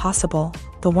impossible possible,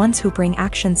 the ones who bring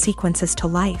action sequences to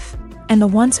life, and the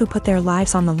ones who put their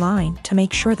lives on the line to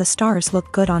make sure the stars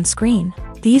look good on screen.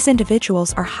 These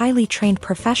individuals are highly trained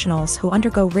professionals who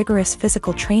undergo rigorous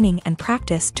physical training and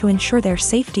practice to ensure their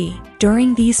safety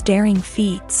during these daring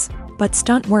feats. But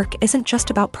stunt work isn't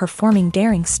just about performing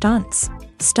daring stunts.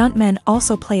 Stuntmen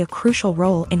also play a crucial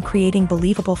role in creating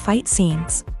believable fight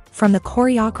scenes. From the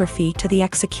choreography to the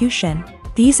execution,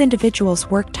 these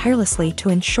individuals work tirelessly to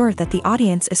ensure that the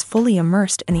audience is fully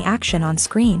immersed in the action on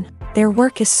screen. Their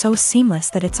work is so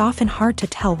seamless that it's often hard to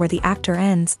tell where the actor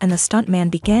ends and the stuntman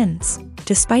begins.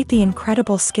 Despite the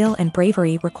incredible skill and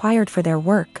bravery required for their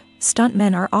work,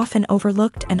 stuntmen are often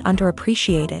overlooked and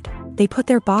underappreciated. They put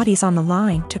their bodies on the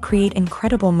line to create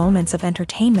incredible moments of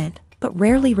entertainment, but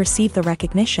rarely receive the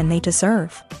recognition they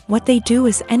deserve. What they do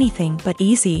is anything but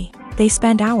easy. They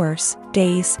spend hours,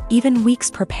 days, even weeks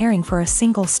preparing for a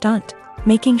single stunt,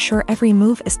 making sure every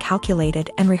move is calculated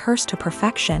and rehearsed to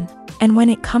perfection. And when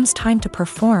it comes time to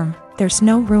perform, there's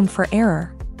no room for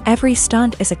error. Every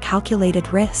stunt is a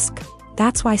calculated risk.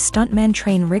 That's why stuntmen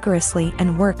train rigorously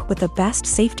and work with the best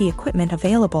safety equipment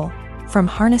available, from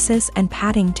harnesses and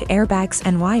padding to airbags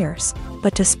and wires.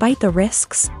 But despite the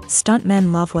risks,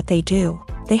 stuntmen love what they do.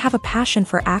 They have a passion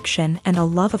for action and a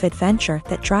love of adventure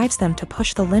that drives them to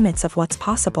push the limits of what's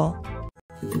possible.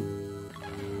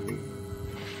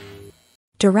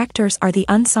 Directors are the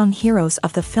unsung heroes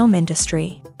of the film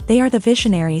industry. They are the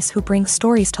visionaries who bring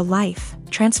stories to life,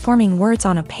 transforming words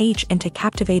on a page into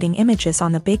captivating images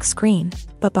on the big screen.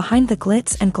 But behind the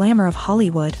glitz and glamour of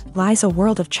Hollywood lies a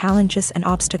world of challenges and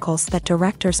obstacles that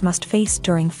directors must face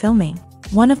during filming.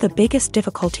 One of the biggest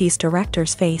difficulties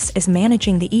directors face is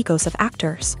managing the egos of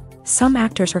actors. Some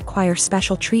actors require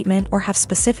special treatment or have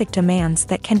specific demands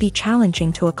that can be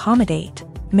challenging to accommodate.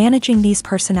 Managing these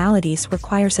personalities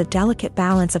requires a delicate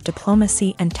balance of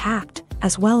diplomacy and tact,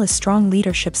 as well as strong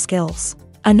leadership skills.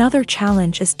 Another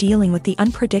challenge is dealing with the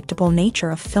unpredictable nature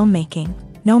of filmmaking.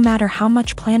 No matter how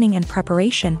much planning and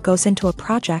preparation goes into a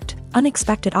project,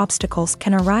 unexpected obstacles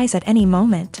can arise at any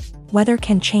moment. Weather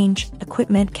can change,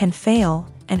 equipment can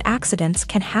fail, and accidents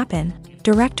can happen.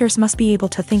 Directors must be able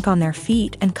to think on their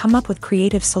feet and come up with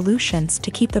creative solutions to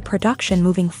keep the production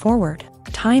moving forward.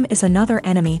 Time is another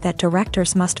enemy that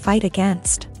directors must fight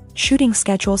against. Shooting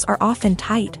schedules are often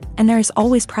tight, and there is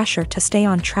always pressure to stay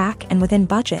on track and within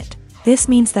budget. This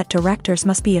means that directors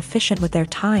must be efficient with their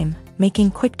time,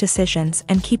 making quick decisions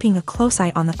and keeping a close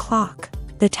eye on the clock.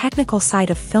 The technical side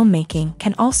of filmmaking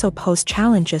can also pose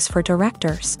challenges for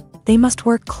directors. They must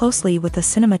work closely with the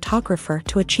cinematographer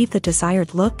to achieve the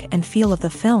desired look and feel of the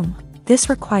film. This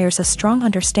requires a strong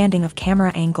understanding of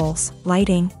camera angles,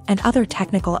 lighting, and other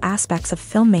technical aspects of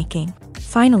filmmaking.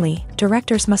 Finally,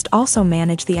 directors must also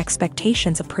manage the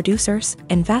expectations of producers,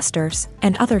 investors,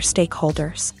 and other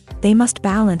stakeholders. They must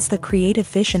balance the creative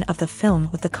vision of the film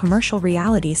with the commercial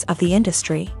realities of the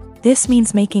industry. This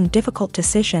means making difficult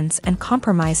decisions and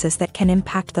compromises that can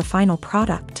impact the final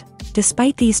product.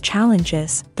 Despite these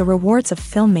challenges, the rewards of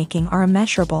filmmaking are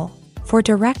immeasurable. For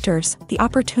directors, the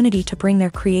opportunity to bring their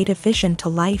creative vision to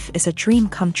life is a dream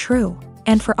come true.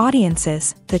 And for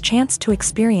audiences, the chance to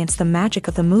experience the magic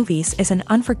of the movies is an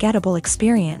unforgettable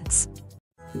experience.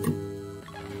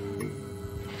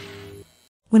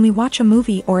 When we watch a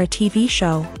movie or a TV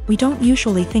show, we don't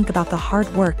usually think about the hard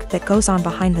work that goes on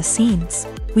behind the scenes.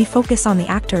 We focus on the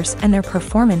actors and their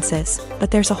performances,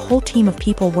 but there's a whole team of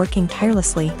people working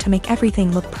tirelessly to make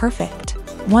everything look perfect.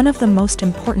 One of the most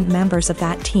important members of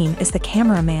that team is the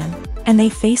cameraman, and they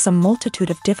face a multitude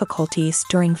of difficulties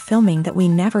during filming that we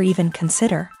never even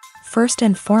consider. First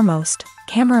and foremost,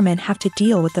 cameramen have to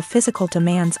deal with the physical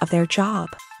demands of their job.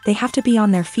 They have to be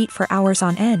on their feet for hours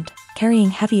on end,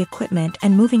 carrying heavy equipment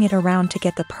and moving it around to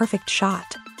get the perfect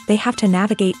shot. They have to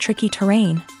navigate tricky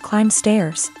terrain, climb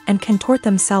stairs, and contort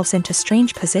themselves into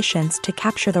strange positions to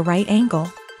capture the right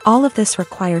angle. All of this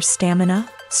requires stamina,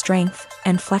 strength,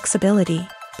 and flexibility.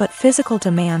 But physical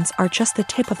demands are just the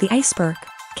tip of the iceberg.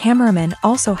 Cameramen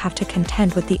also have to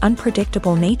contend with the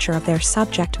unpredictable nature of their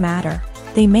subject matter.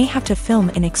 They may have to film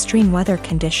in extreme weather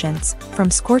conditions, from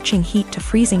scorching heat to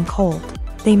freezing cold.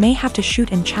 They may have to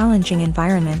shoot in challenging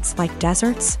environments like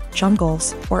deserts,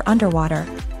 jungles, or underwater.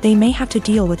 They may have to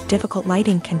deal with difficult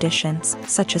lighting conditions,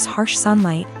 such as harsh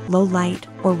sunlight, low light,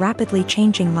 or rapidly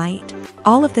changing light.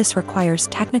 All of this requires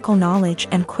technical knowledge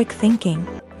and quick thinking.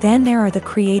 Then there are the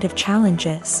creative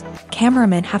challenges.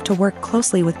 Cameramen have to work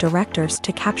closely with directors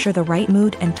to capture the right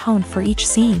mood and tone for each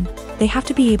scene. They have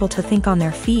to be able to think on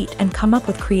their feet and come up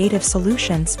with creative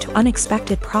solutions to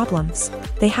unexpected problems.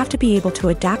 They have to be able to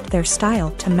adapt their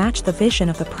style to match the vision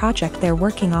of the project they're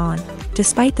working on.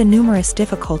 Despite the numerous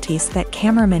difficulties that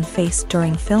cameramen face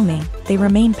during filming, they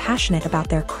remain passionate about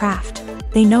their craft.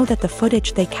 They know that the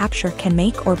footage they capture can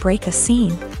make or break a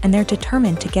scene, and they're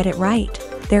determined to get it right.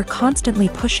 They're constantly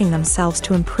pushing themselves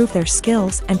to improve their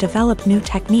skills and develop new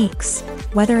techniques.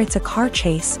 Whether it's a car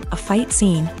chase, a fight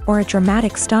scene, or a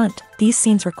dramatic stunt, these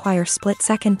scenes require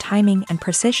split-second timing and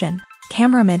precision.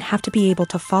 Cameramen have to be able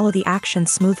to follow the action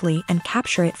smoothly and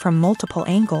capture it from multiple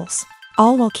angles,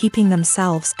 all while keeping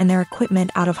themselves and their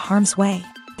equipment out of harm's way.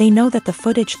 They know that the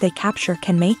footage they capture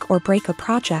can make or break a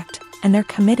project, and they're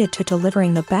committed to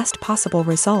delivering the best possible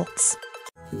results.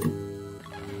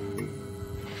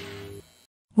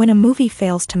 When a movie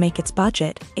fails to make its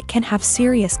budget, it can have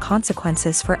serious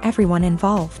consequences for everyone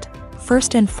involved.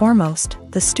 First and foremost,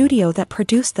 the studio that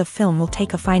produced the film will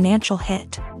take a financial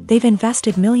hit. They've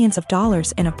invested millions of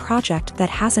dollars in a project that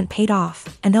hasn't paid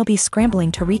off, and they'll be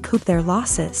scrambling to recoup their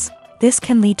losses. This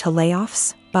can lead to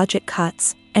layoffs, budget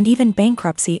cuts, and even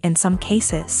bankruptcy in some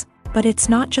cases. But it's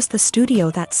not just the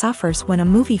studio that suffers when a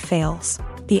movie fails.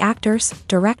 The actors,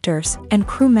 directors, and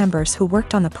crew members who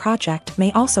worked on the project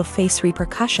may also face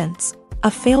repercussions.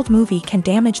 A failed movie can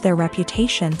damage their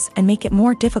reputations and make it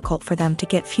more difficult for them to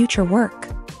get future work.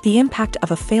 The impact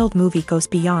of a failed movie goes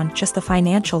beyond just the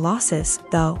financial losses,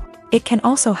 though. It can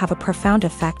also have a profound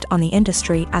effect on the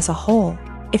industry as a whole.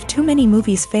 If too many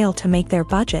movies fail to make their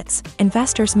budgets,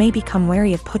 investors may become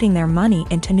wary of putting their money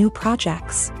into new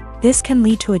projects. This can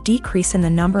lead to a decrease in the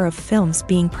number of films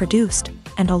being produced,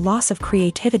 and a loss of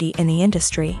creativity in the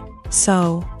industry.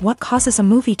 So, what causes a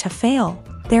movie to fail?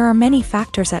 There are many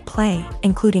factors at play,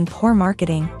 including poor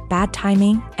marketing, bad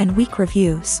timing, and weak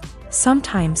reviews.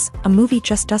 Sometimes, a movie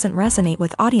just doesn't resonate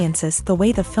with audiences the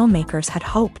way the filmmakers had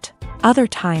hoped. Other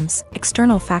times,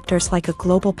 external factors like a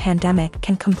global pandemic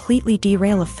can completely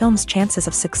derail a film's chances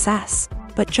of success.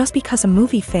 But just because a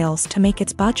movie fails to make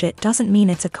its budget doesn't mean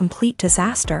it's a complete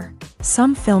disaster.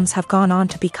 Some films have gone on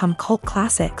to become cult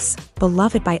classics,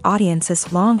 beloved by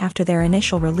audiences long after their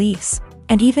initial release.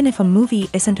 And even if a movie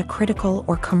isn't a critical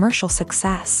or commercial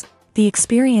success, the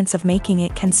experience of making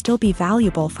it can still be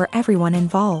valuable for everyone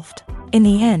involved. In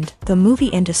the end, the movie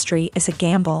industry is a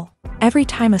gamble. Every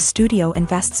time a studio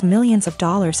invests millions of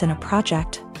dollars in a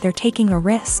project, they're taking a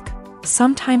risk.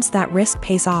 Sometimes that risk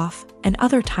pays off, and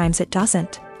other times it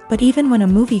doesn't. But even when a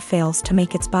movie fails to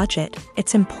make its budget,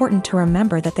 it's important to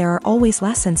remember that there are always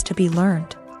lessons to be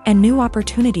learned, and new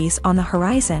opportunities on the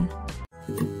horizon.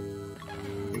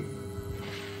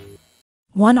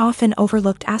 One often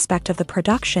overlooked aspect of the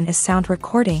production is sound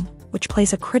recording, which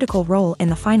plays a critical role in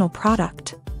the final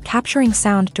product. Capturing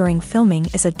sound during filming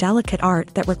is a delicate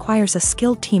art that requires a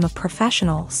skilled team of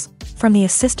professionals. From the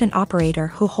assistant operator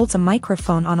who holds a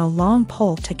microphone on a long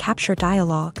pole to capture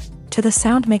dialogue, to the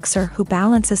sound mixer who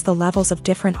balances the levels of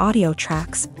different audio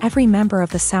tracks, every member of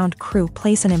the sound crew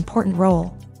plays an important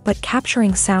role. But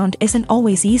capturing sound isn't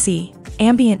always easy.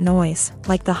 Ambient noise,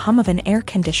 like the hum of an air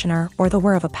conditioner or the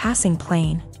whir of a passing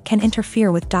plane, can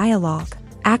interfere with dialogue.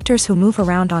 Actors who move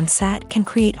around on set can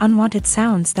create unwanted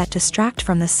sounds that distract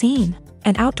from the scene.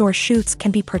 And outdoor shoots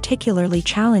can be particularly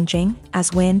challenging,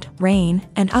 as wind, rain,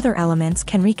 and other elements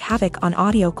can wreak havoc on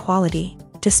audio quality.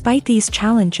 Despite these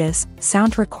challenges,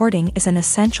 sound recording is an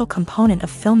essential component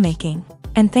of filmmaking.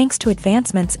 And thanks to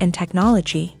advancements in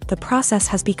technology, the process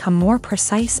has become more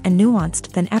precise and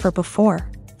nuanced than ever before.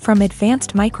 From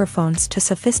advanced microphones to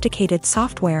sophisticated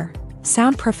software,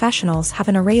 sound professionals have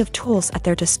an array of tools at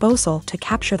their disposal to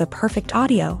capture the perfect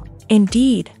audio.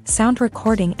 Indeed, sound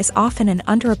recording is often an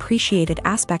underappreciated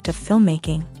aspect of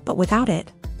filmmaking, but without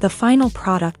it, the final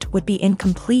product would be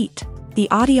incomplete. The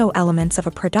audio elements of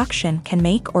a production can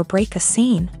make or break a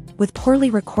scene, with poorly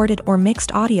recorded or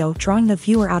mixed audio drawing the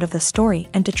viewer out of the story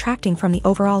and detracting from the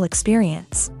overall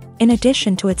experience. In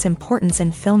addition to its importance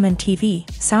in film and TV,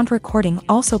 sound recording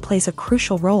also plays a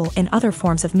crucial role in other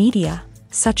forms of media,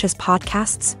 such as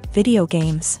podcasts, video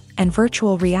games, and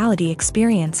virtual reality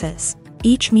experiences.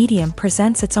 Each medium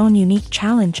presents its own unique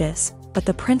challenges, but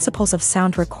the principles of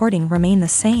sound recording remain the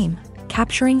same: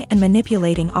 capturing and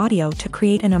manipulating audio to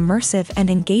create an immersive and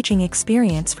engaging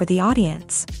experience for the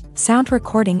audience. Sound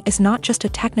recording is not just a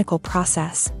technical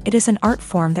process, it is an art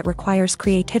form that requires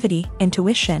creativity,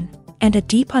 intuition, and a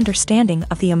deep understanding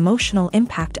of the emotional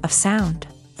impact of sound.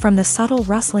 From the subtle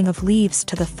rustling of leaves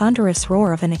to the thunderous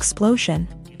roar of an explosion,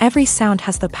 Every sound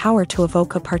has the power to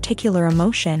evoke a particular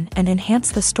emotion and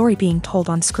enhance the story being told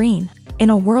on screen. In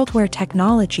a world where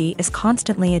technology is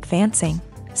constantly advancing,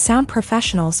 sound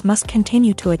professionals must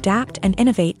continue to adapt and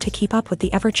innovate to keep up with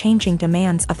the ever-changing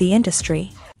demands of the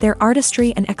industry. Their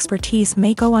artistry and expertise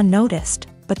may go unnoticed,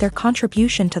 but their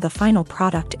contribution to the final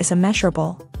product is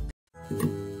immeasurable.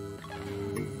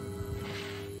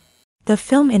 The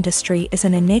film industry is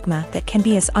an enigma that can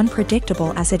be as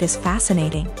unpredictable as it is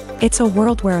fascinating. It's a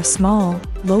world where a small,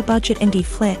 low-budget indie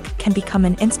flick can become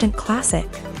an instant classic,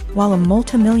 while a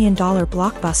multi-million-dollar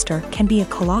blockbuster can be a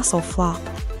colossal flop.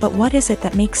 But what is it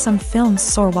that makes some films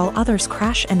soar while others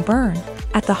crash and burn?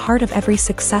 At the heart of every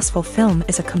successful film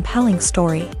is a compelling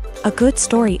story. A good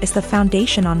story is the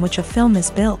foundation on which a film is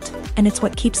built, and it's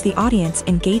what keeps the audience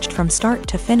engaged from start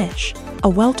to finish. A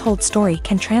well-told story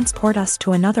can transport us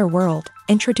to another world,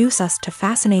 introduce us to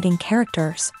fascinating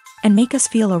characters, and make us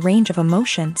feel a range of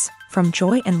emotions, from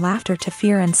joy and laughter to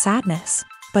fear and sadness.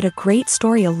 But a great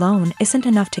story alone isn't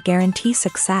enough to guarantee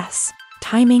success.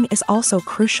 Timing is also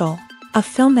crucial. A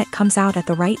film that comes out at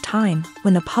the right time,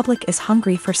 when the public is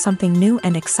hungry for something new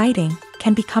and exciting,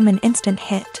 can become an instant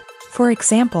hit. For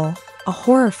example, a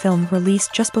horror film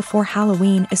released just before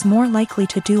Halloween is more likely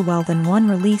to do well than one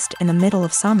released in the middle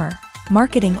of summer.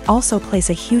 Marketing also plays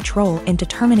a huge role in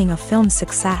determining a film's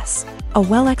success. A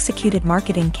well-executed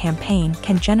marketing campaign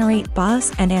can generate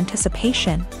buzz and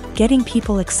anticipation, getting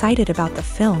people excited about the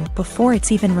film before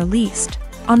it's even released.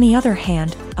 On the other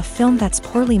hand, a film that's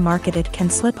poorly marketed can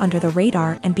slip under the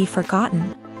radar and be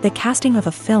forgotten. The casting of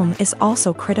a film is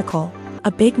also critical.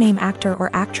 A big-name actor or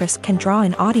actress can draw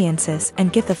in audiences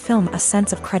and give the film a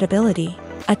sense of credibility.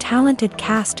 A talented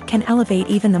cast can elevate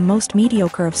even the most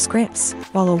mediocre of scripts,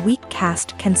 while a weak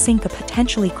cast can sink a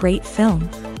potentially great film.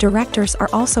 Directors are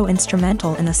also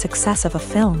instrumental in the success of a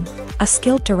film. A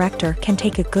skilled director can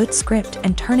take a good script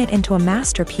and turn it into a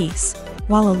masterpiece,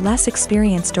 while a less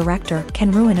experienced director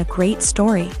can ruin a great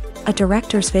story. A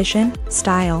director's vision,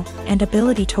 style, and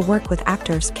ability to work with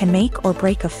actors can make or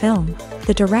break a film.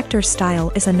 The director's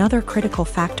style is another critical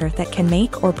factor that can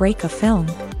make or break a film.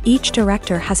 Each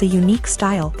director has a unique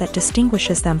style that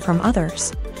distinguishes them from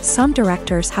others. Some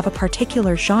directors have a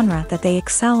particular genre that they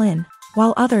excel in,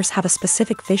 while others have a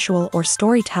specific visual or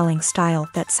storytelling style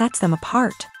that sets them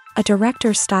apart. A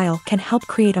director's style can help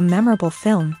create a memorable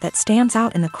film that stands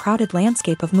out in the crowded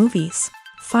landscape of movies.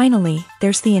 Finally,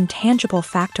 there's the intangible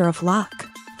factor of luck.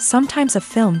 Sometimes a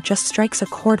film just strikes a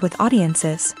chord with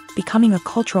audiences, becoming a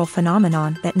cultural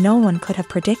phenomenon that no one could have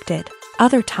predicted.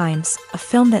 Other times, a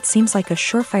film that seems like a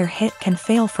surefire hit can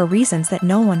fail for reasons that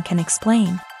no one can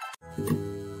explain.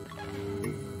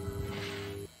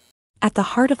 At the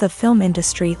heart of the film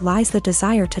industry lies the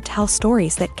desire to tell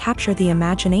stories that capture the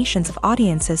imaginations of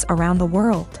audiences around the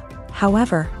world.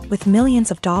 However, with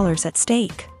millions of dollars at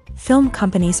stake, film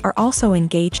companies are also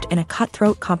engaged in a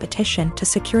cutthroat competition to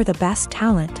secure the best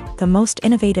talent, the most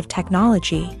innovative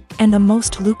technology, and the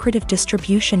most lucrative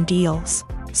distribution deals.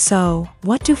 So,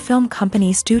 what do film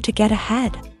companies do to get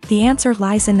ahead? The answer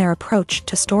lies in their approach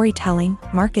to storytelling,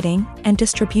 marketing, and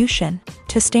distribution.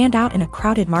 To stand out in a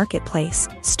crowded marketplace,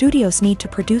 studios need to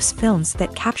produce films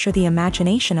that capture the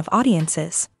imagination of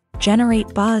audiences,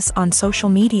 generate buzz on social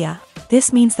media.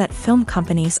 This means that film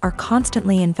companies are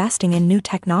constantly investing in new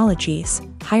technologies,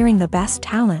 hiring the best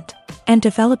talent, and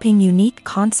developing unique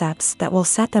concepts that will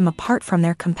set them apart from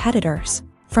their competitors.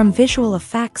 From visual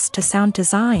effects to sound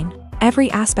design,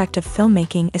 every aspect of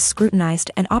filmmaking is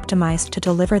scrutinized and optimized to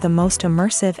deliver the most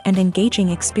immersive and engaging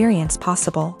experience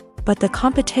possible. But the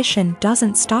competition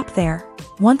doesn't stop there.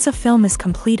 Once a film is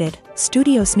completed,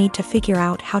 studios need to figure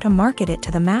out how to market it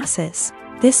to the masses.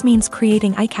 This means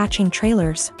creating eye-catching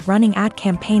trailers, running ad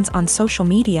campaigns on social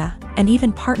media, and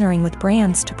even partnering with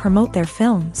brands to promote their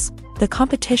films. The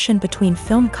competition between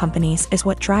film companies is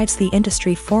what drives the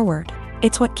industry forward.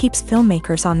 It's what keeps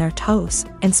filmmakers on their toes,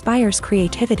 inspires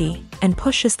creativity, and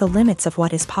pushes the limits of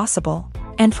what is possible.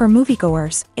 And for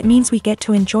moviegoers, it means we get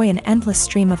to enjoy an endless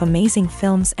stream of amazing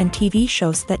films and TV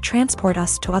shows that transport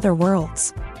us to other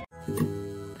worlds.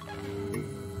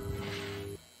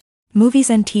 Movies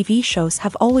and TV shows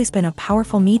have always been a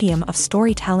powerful medium of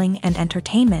storytelling and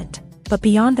entertainment, but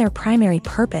beyond their primary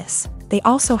purpose, they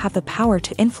also have the power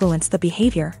to influence the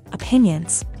behavior,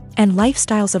 opinions, and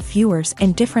lifestyles of viewers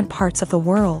in different parts of the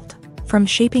world. From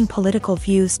shaping political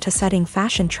views to setting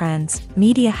fashion trends,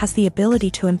 media has the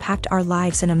ability to impact our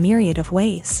lives in a myriad of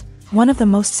ways. One of the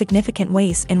most significant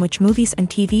ways in which movies and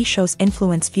TV shows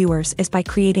influence viewers is by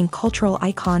creating cultural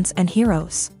icons and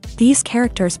heroes. These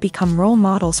characters become role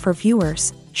models for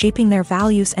viewers, shaping their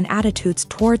values and attitudes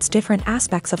towards different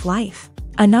aspects of life.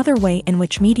 Another way in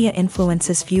which media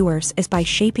influences viewers is by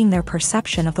shaping their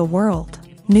perception of the world.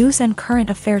 News and current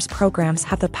affairs programs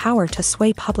have the power to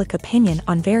sway public opinion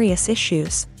on various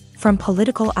issues, from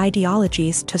political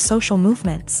ideologies to social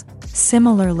movements.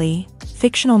 Similarly,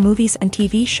 fictional movies and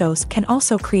TV shows can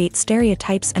also create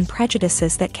stereotypes and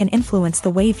prejudices that can influence the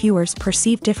way viewers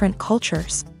perceive different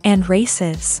cultures and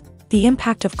races. The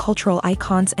impact of cultural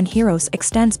icons and heroes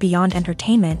extends beyond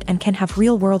entertainment and can have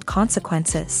real-world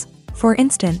consequences. For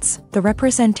instance, the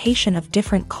representation of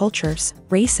different cultures,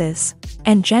 races,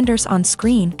 and genders on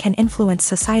screen can influence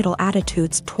societal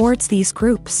attitudes towards these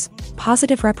groups.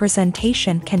 Positive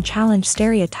representation can challenge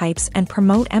stereotypes and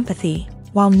promote empathy,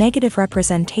 while negative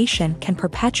representation can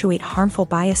perpetuate harmful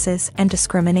biases and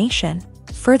discrimination.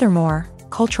 Furthermore,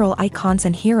 cultural icons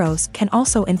and heroes can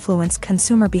also influence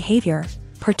consumer behavior,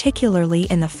 particularly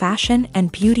in the fashion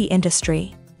and beauty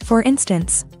industry. For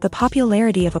instance, the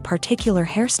popularity of a particular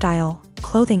hairstyle,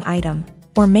 clothing item,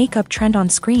 or makeup trend on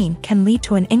screen can lead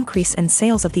to an increase in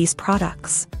sales of these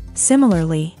products.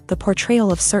 Similarly, the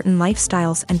portrayal of certain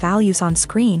lifestyles and values on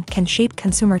screen can shape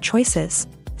consumer choices,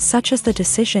 such as the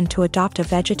decision to adopt a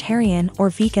vegetarian or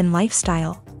vegan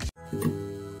lifestyle.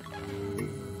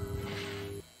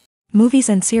 Movies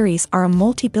and series are a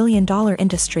multi-billion-dollar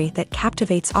industry that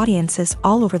captivates audiences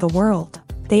all over the world.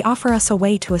 They offer us a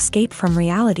way to escape from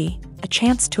reality, a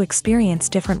chance to experience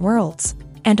different worlds,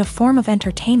 and a form of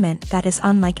entertainment that is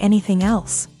unlike anything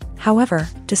else. However,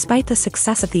 despite the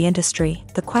success of the industry,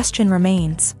 the question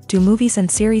remains, do movies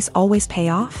and series always pay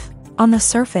off? On the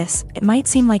surface, it might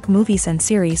seem like movies and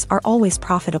series are always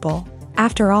profitable.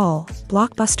 After all,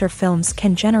 blockbuster films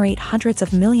can generate hundreds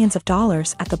of millions of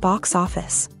dollars at the box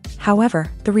office.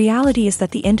 However, the reality is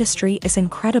that the industry is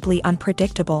incredibly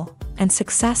unpredictable, and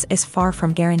success is far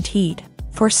from guaranteed.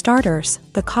 For starters,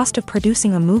 the cost of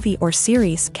producing a movie or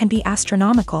series can be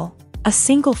astronomical. A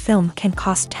single film can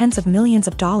cost tens of millions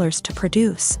of dollars to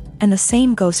produce, and the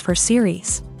same goes for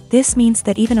series. This means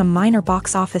that even a minor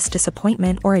box office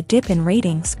disappointment or a dip in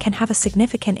ratings can have a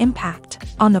significant impact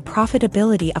on the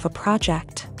profitability of a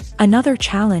project. Another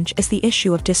challenge is the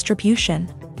issue of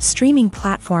distribution. Streaming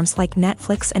platforms like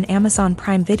Netflix and Amazon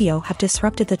Prime Video have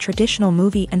disrupted the traditional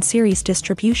movie and series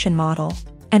distribution model.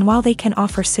 And while they can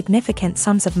offer significant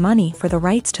sums of money for the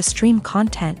rights to stream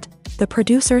content, the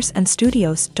producers and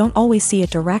studios don't always see a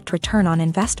direct return on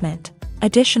investment.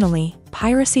 Additionally,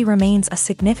 piracy remains a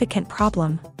significant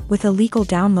problem, with illegal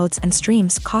downloads and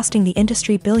streams costing the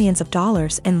industry billions of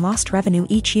dollars in lost revenue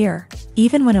each year.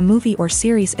 Even when a movie or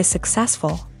series is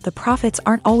successful, the profits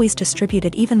aren't always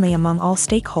distributed evenly among all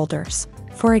stakeholders.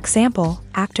 For example,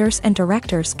 actors and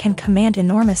directors can command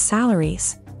enormous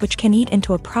salaries, which can eat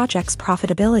into a project's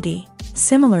profitability.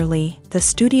 Similarly, the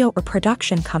studio or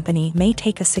production company may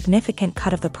take a significant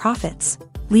cut of the profits,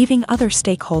 leaving other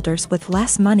stakeholders with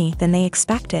less money than they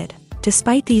expected.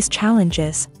 Despite these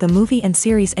challenges, the movie and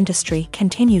series industry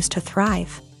continues to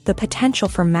thrive. The potential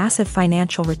for massive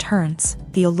financial returns,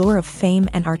 the allure of fame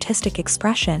and artistic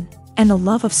expression, and the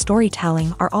love of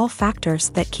storytelling are all factors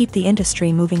that keep the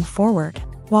industry moving forward.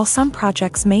 While some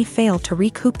projects may fail to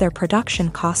recoup their production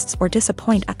costs or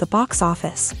disappoint at the box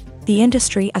office, the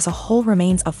industry as a whole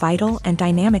remains a vital and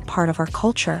dynamic part of our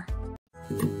culture.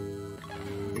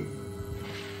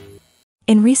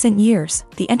 In recent years,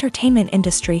 the entertainment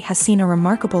industry has seen a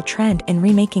remarkable trend in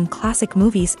remaking classic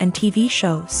movies and TV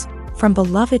shows. From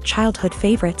beloved childhood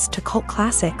favorites to cult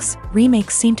classics,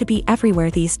 remakes seem to be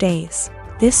everywhere these days.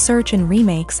 This surge in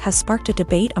remakes has sparked a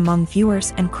debate among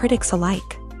viewers and critics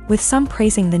alike, with some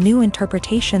praising the new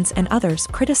interpretations and others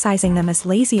criticizing them as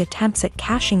lazy attempts at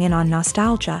cashing in on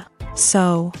nostalgia.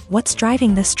 So, what's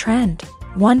driving this trend?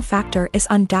 One factor is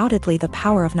undoubtedly the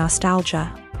power of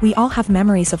nostalgia. We all have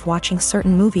memories of watching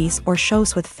certain movies or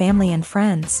shows with family and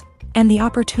friends, and the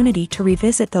opportunity to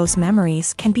revisit those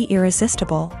memories can be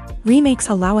irresistible. Remakes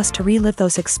allow us to relive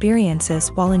those experiences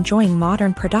while enjoying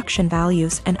modern production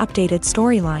values and updated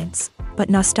storylines. But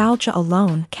nostalgia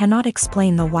alone cannot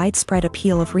explain the widespread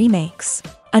appeal of remakes.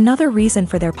 Another reason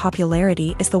for their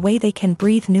popularity is the way they can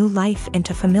breathe new life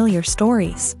into familiar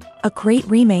stories. A great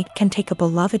remake can take a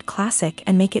beloved classic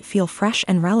and make it feel fresh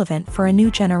and relevant for a new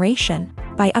generation.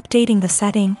 By updating the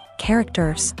setting,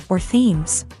 characters, or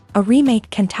themes, a remake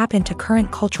can tap into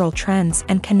current cultural trends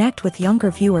and connect with younger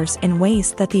viewers in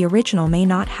ways that the original may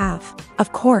not have.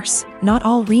 Of course, not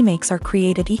all remakes are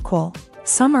created equal.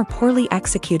 Some are poorly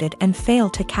executed and fail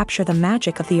to capture the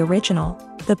magic of the original.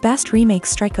 The best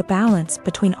remakes strike a balance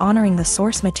between honoring the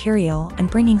source material and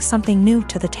bringing something new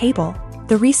to the table.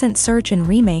 The recent surge in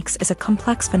remakes is a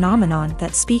complex phenomenon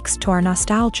that speaks to our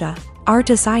nostalgia, our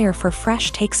desire for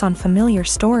fresh takes on familiar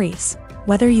stories,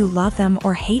 Whether you love them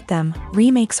or hate them,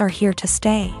 remakes are here to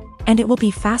stay, and it will be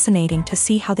fascinating to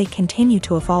see how they continue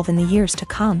to evolve in the years to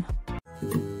come.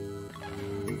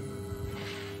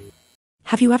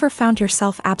 Have you ever found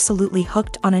yourself absolutely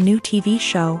hooked on a new TV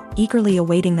show, eagerly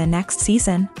awaiting the next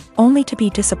season, only to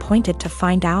be disappointed to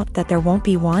find out that there won't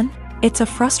be one? It's a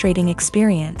frustrating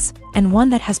experience, and one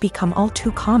that has become all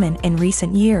too common in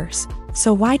recent years.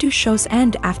 So why do shows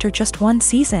end after just one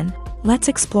season? Let's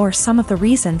explore some of the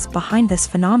reasons behind this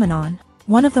phenomenon.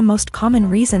 One of the most common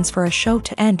reasons for a show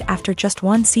to end after just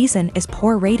one season is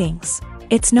poor ratings.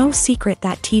 It's no secret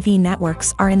that TV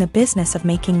networks are in the business of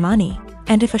making money,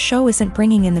 and if a show isn't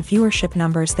bringing in the viewership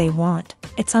numbers they want,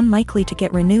 it's unlikely to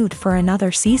get renewed for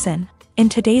another season. In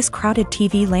today's crowded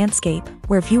TV landscape,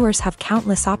 where viewers have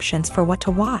countless options for what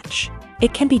to watch,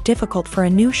 it can be difficult for a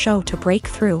new show to break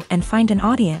through and find an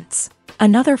audience.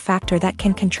 Another factor that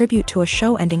can contribute to a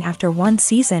show ending after one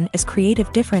season is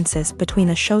creative differences between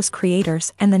the show's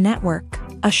creators and the network.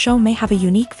 A show may have a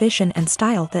unique vision and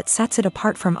style that sets it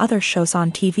apart from other shows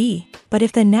on TV, but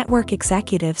if the network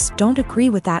executives don't agree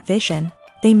with that vision,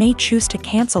 they may choose to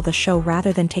cancel the show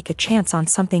rather than take a chance on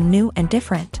something new and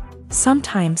different.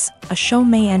 Sometimes, a show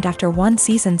may end after one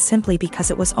season simply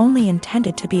because it was only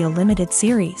intended to be a limited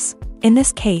series. In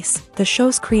this case, the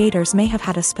show's creators may have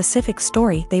had a specific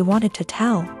story they wanted to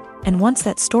tell, and once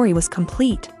that story was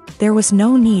complete, there was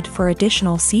no need for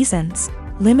additional seasons.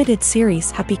 Limited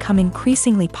series have become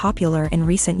increasingly popular in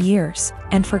recent years,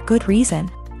 and for good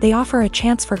reason. They offer a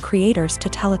chance for creators to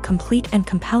tell a complete and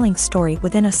compelling story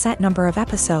within a set number of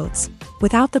episodes,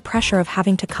 without the pressure of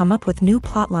having to come up with new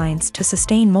plotlines to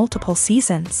sustain multiple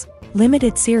seasons.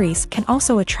 Limited series can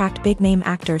also attract big-name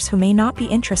actors who may not be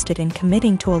interested in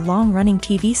committing to a long-running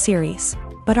TV series,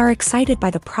 but are excited by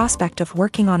the prospect of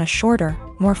working on a shorter,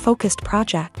 more focused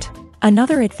project.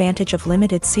 Another advantage of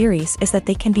limited series is that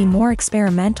they can be more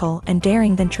experimental and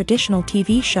daring than traditional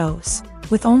TV shows.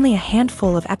 With only a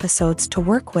handful of episodes to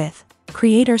work with,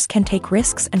 creators can take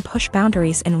risks and push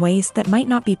boundaries in ways that might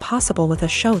not be possible with a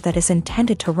show that is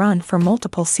intended to run for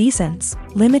multiple seasons.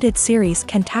 Limited series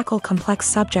can tackle complex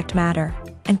subject matter,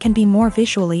 and can be more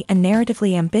visually and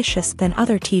narratively ambitious than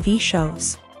other TV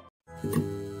shows.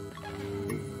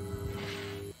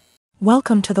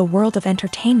 Welcome to the world of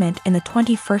entertainment in the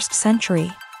 21st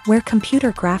century, where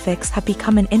computer graphics have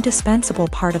become an indispensable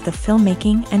part of the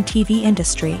filmmaking and TV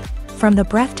industry. From the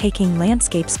breathtaking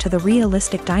landscapes to the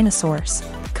realistic dinosaurs,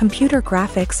 computer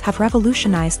graphics have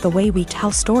revolutionized the way we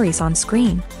tell stories on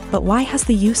screen. But why has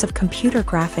the use of computer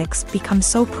graphics become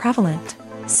so prevalent?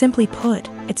 Simply put,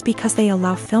 it's because they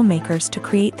allow filmmakers to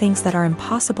create things that are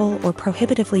impossible or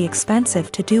prohibitively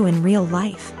expensive to do in real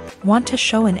life. Want to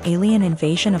show an alien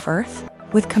invasion of Earth?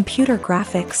 With computer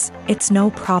graphics, it's no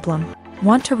problem.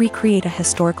 Want to recreate a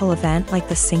historical event like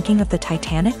the sinking of the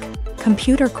Titanic?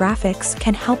 Computer graphics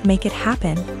can help make it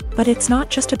happen, but it's not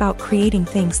just about creating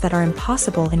things that are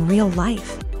impossible in real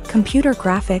life. Computer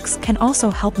graphics can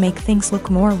also help make things look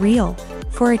more real.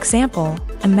 For example,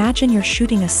 imagine you're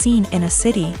shooting a scene in a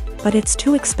city, but it's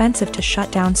too expensive to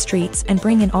shut down streets and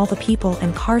bring in all the people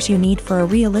and cars you need for a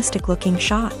realistic-looking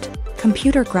shot.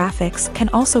 Computer graphics can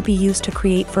also be used to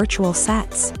create virtual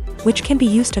sets, which can be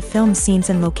used to film scenes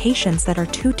in locations that are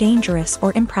too dangerous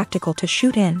or impractical to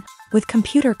shoot in. With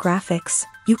computer graphics,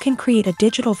 you can create a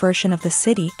digital version of the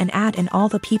city and add in all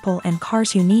the people and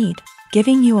cars you need,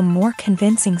 giving you a more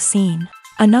convincing scene.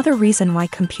 Another reason why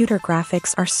computer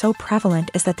graphics are so prevalent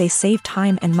is that they save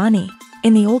time and money.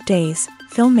 In the old days,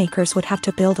 filmmakers would have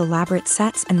to build elaborate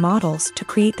sets and models to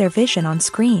create their vision on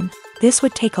screen. This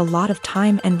would take a lot of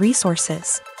time and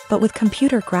resources. But with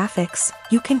computer graphics,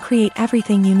 you can create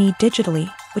everything you need digitally,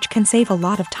 which can save a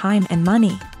lot of time and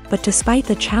money. But despite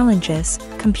the challenges,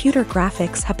 computer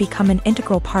graphics have become an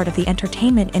integral part of the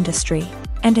entertainment industry,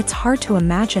 and it's hard to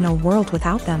imagine a world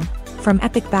without them. From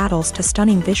epic battles to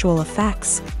stunning visual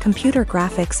effects, computer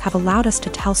graphics have allowed us to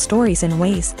tell stories in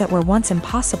ways that were once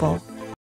impossible.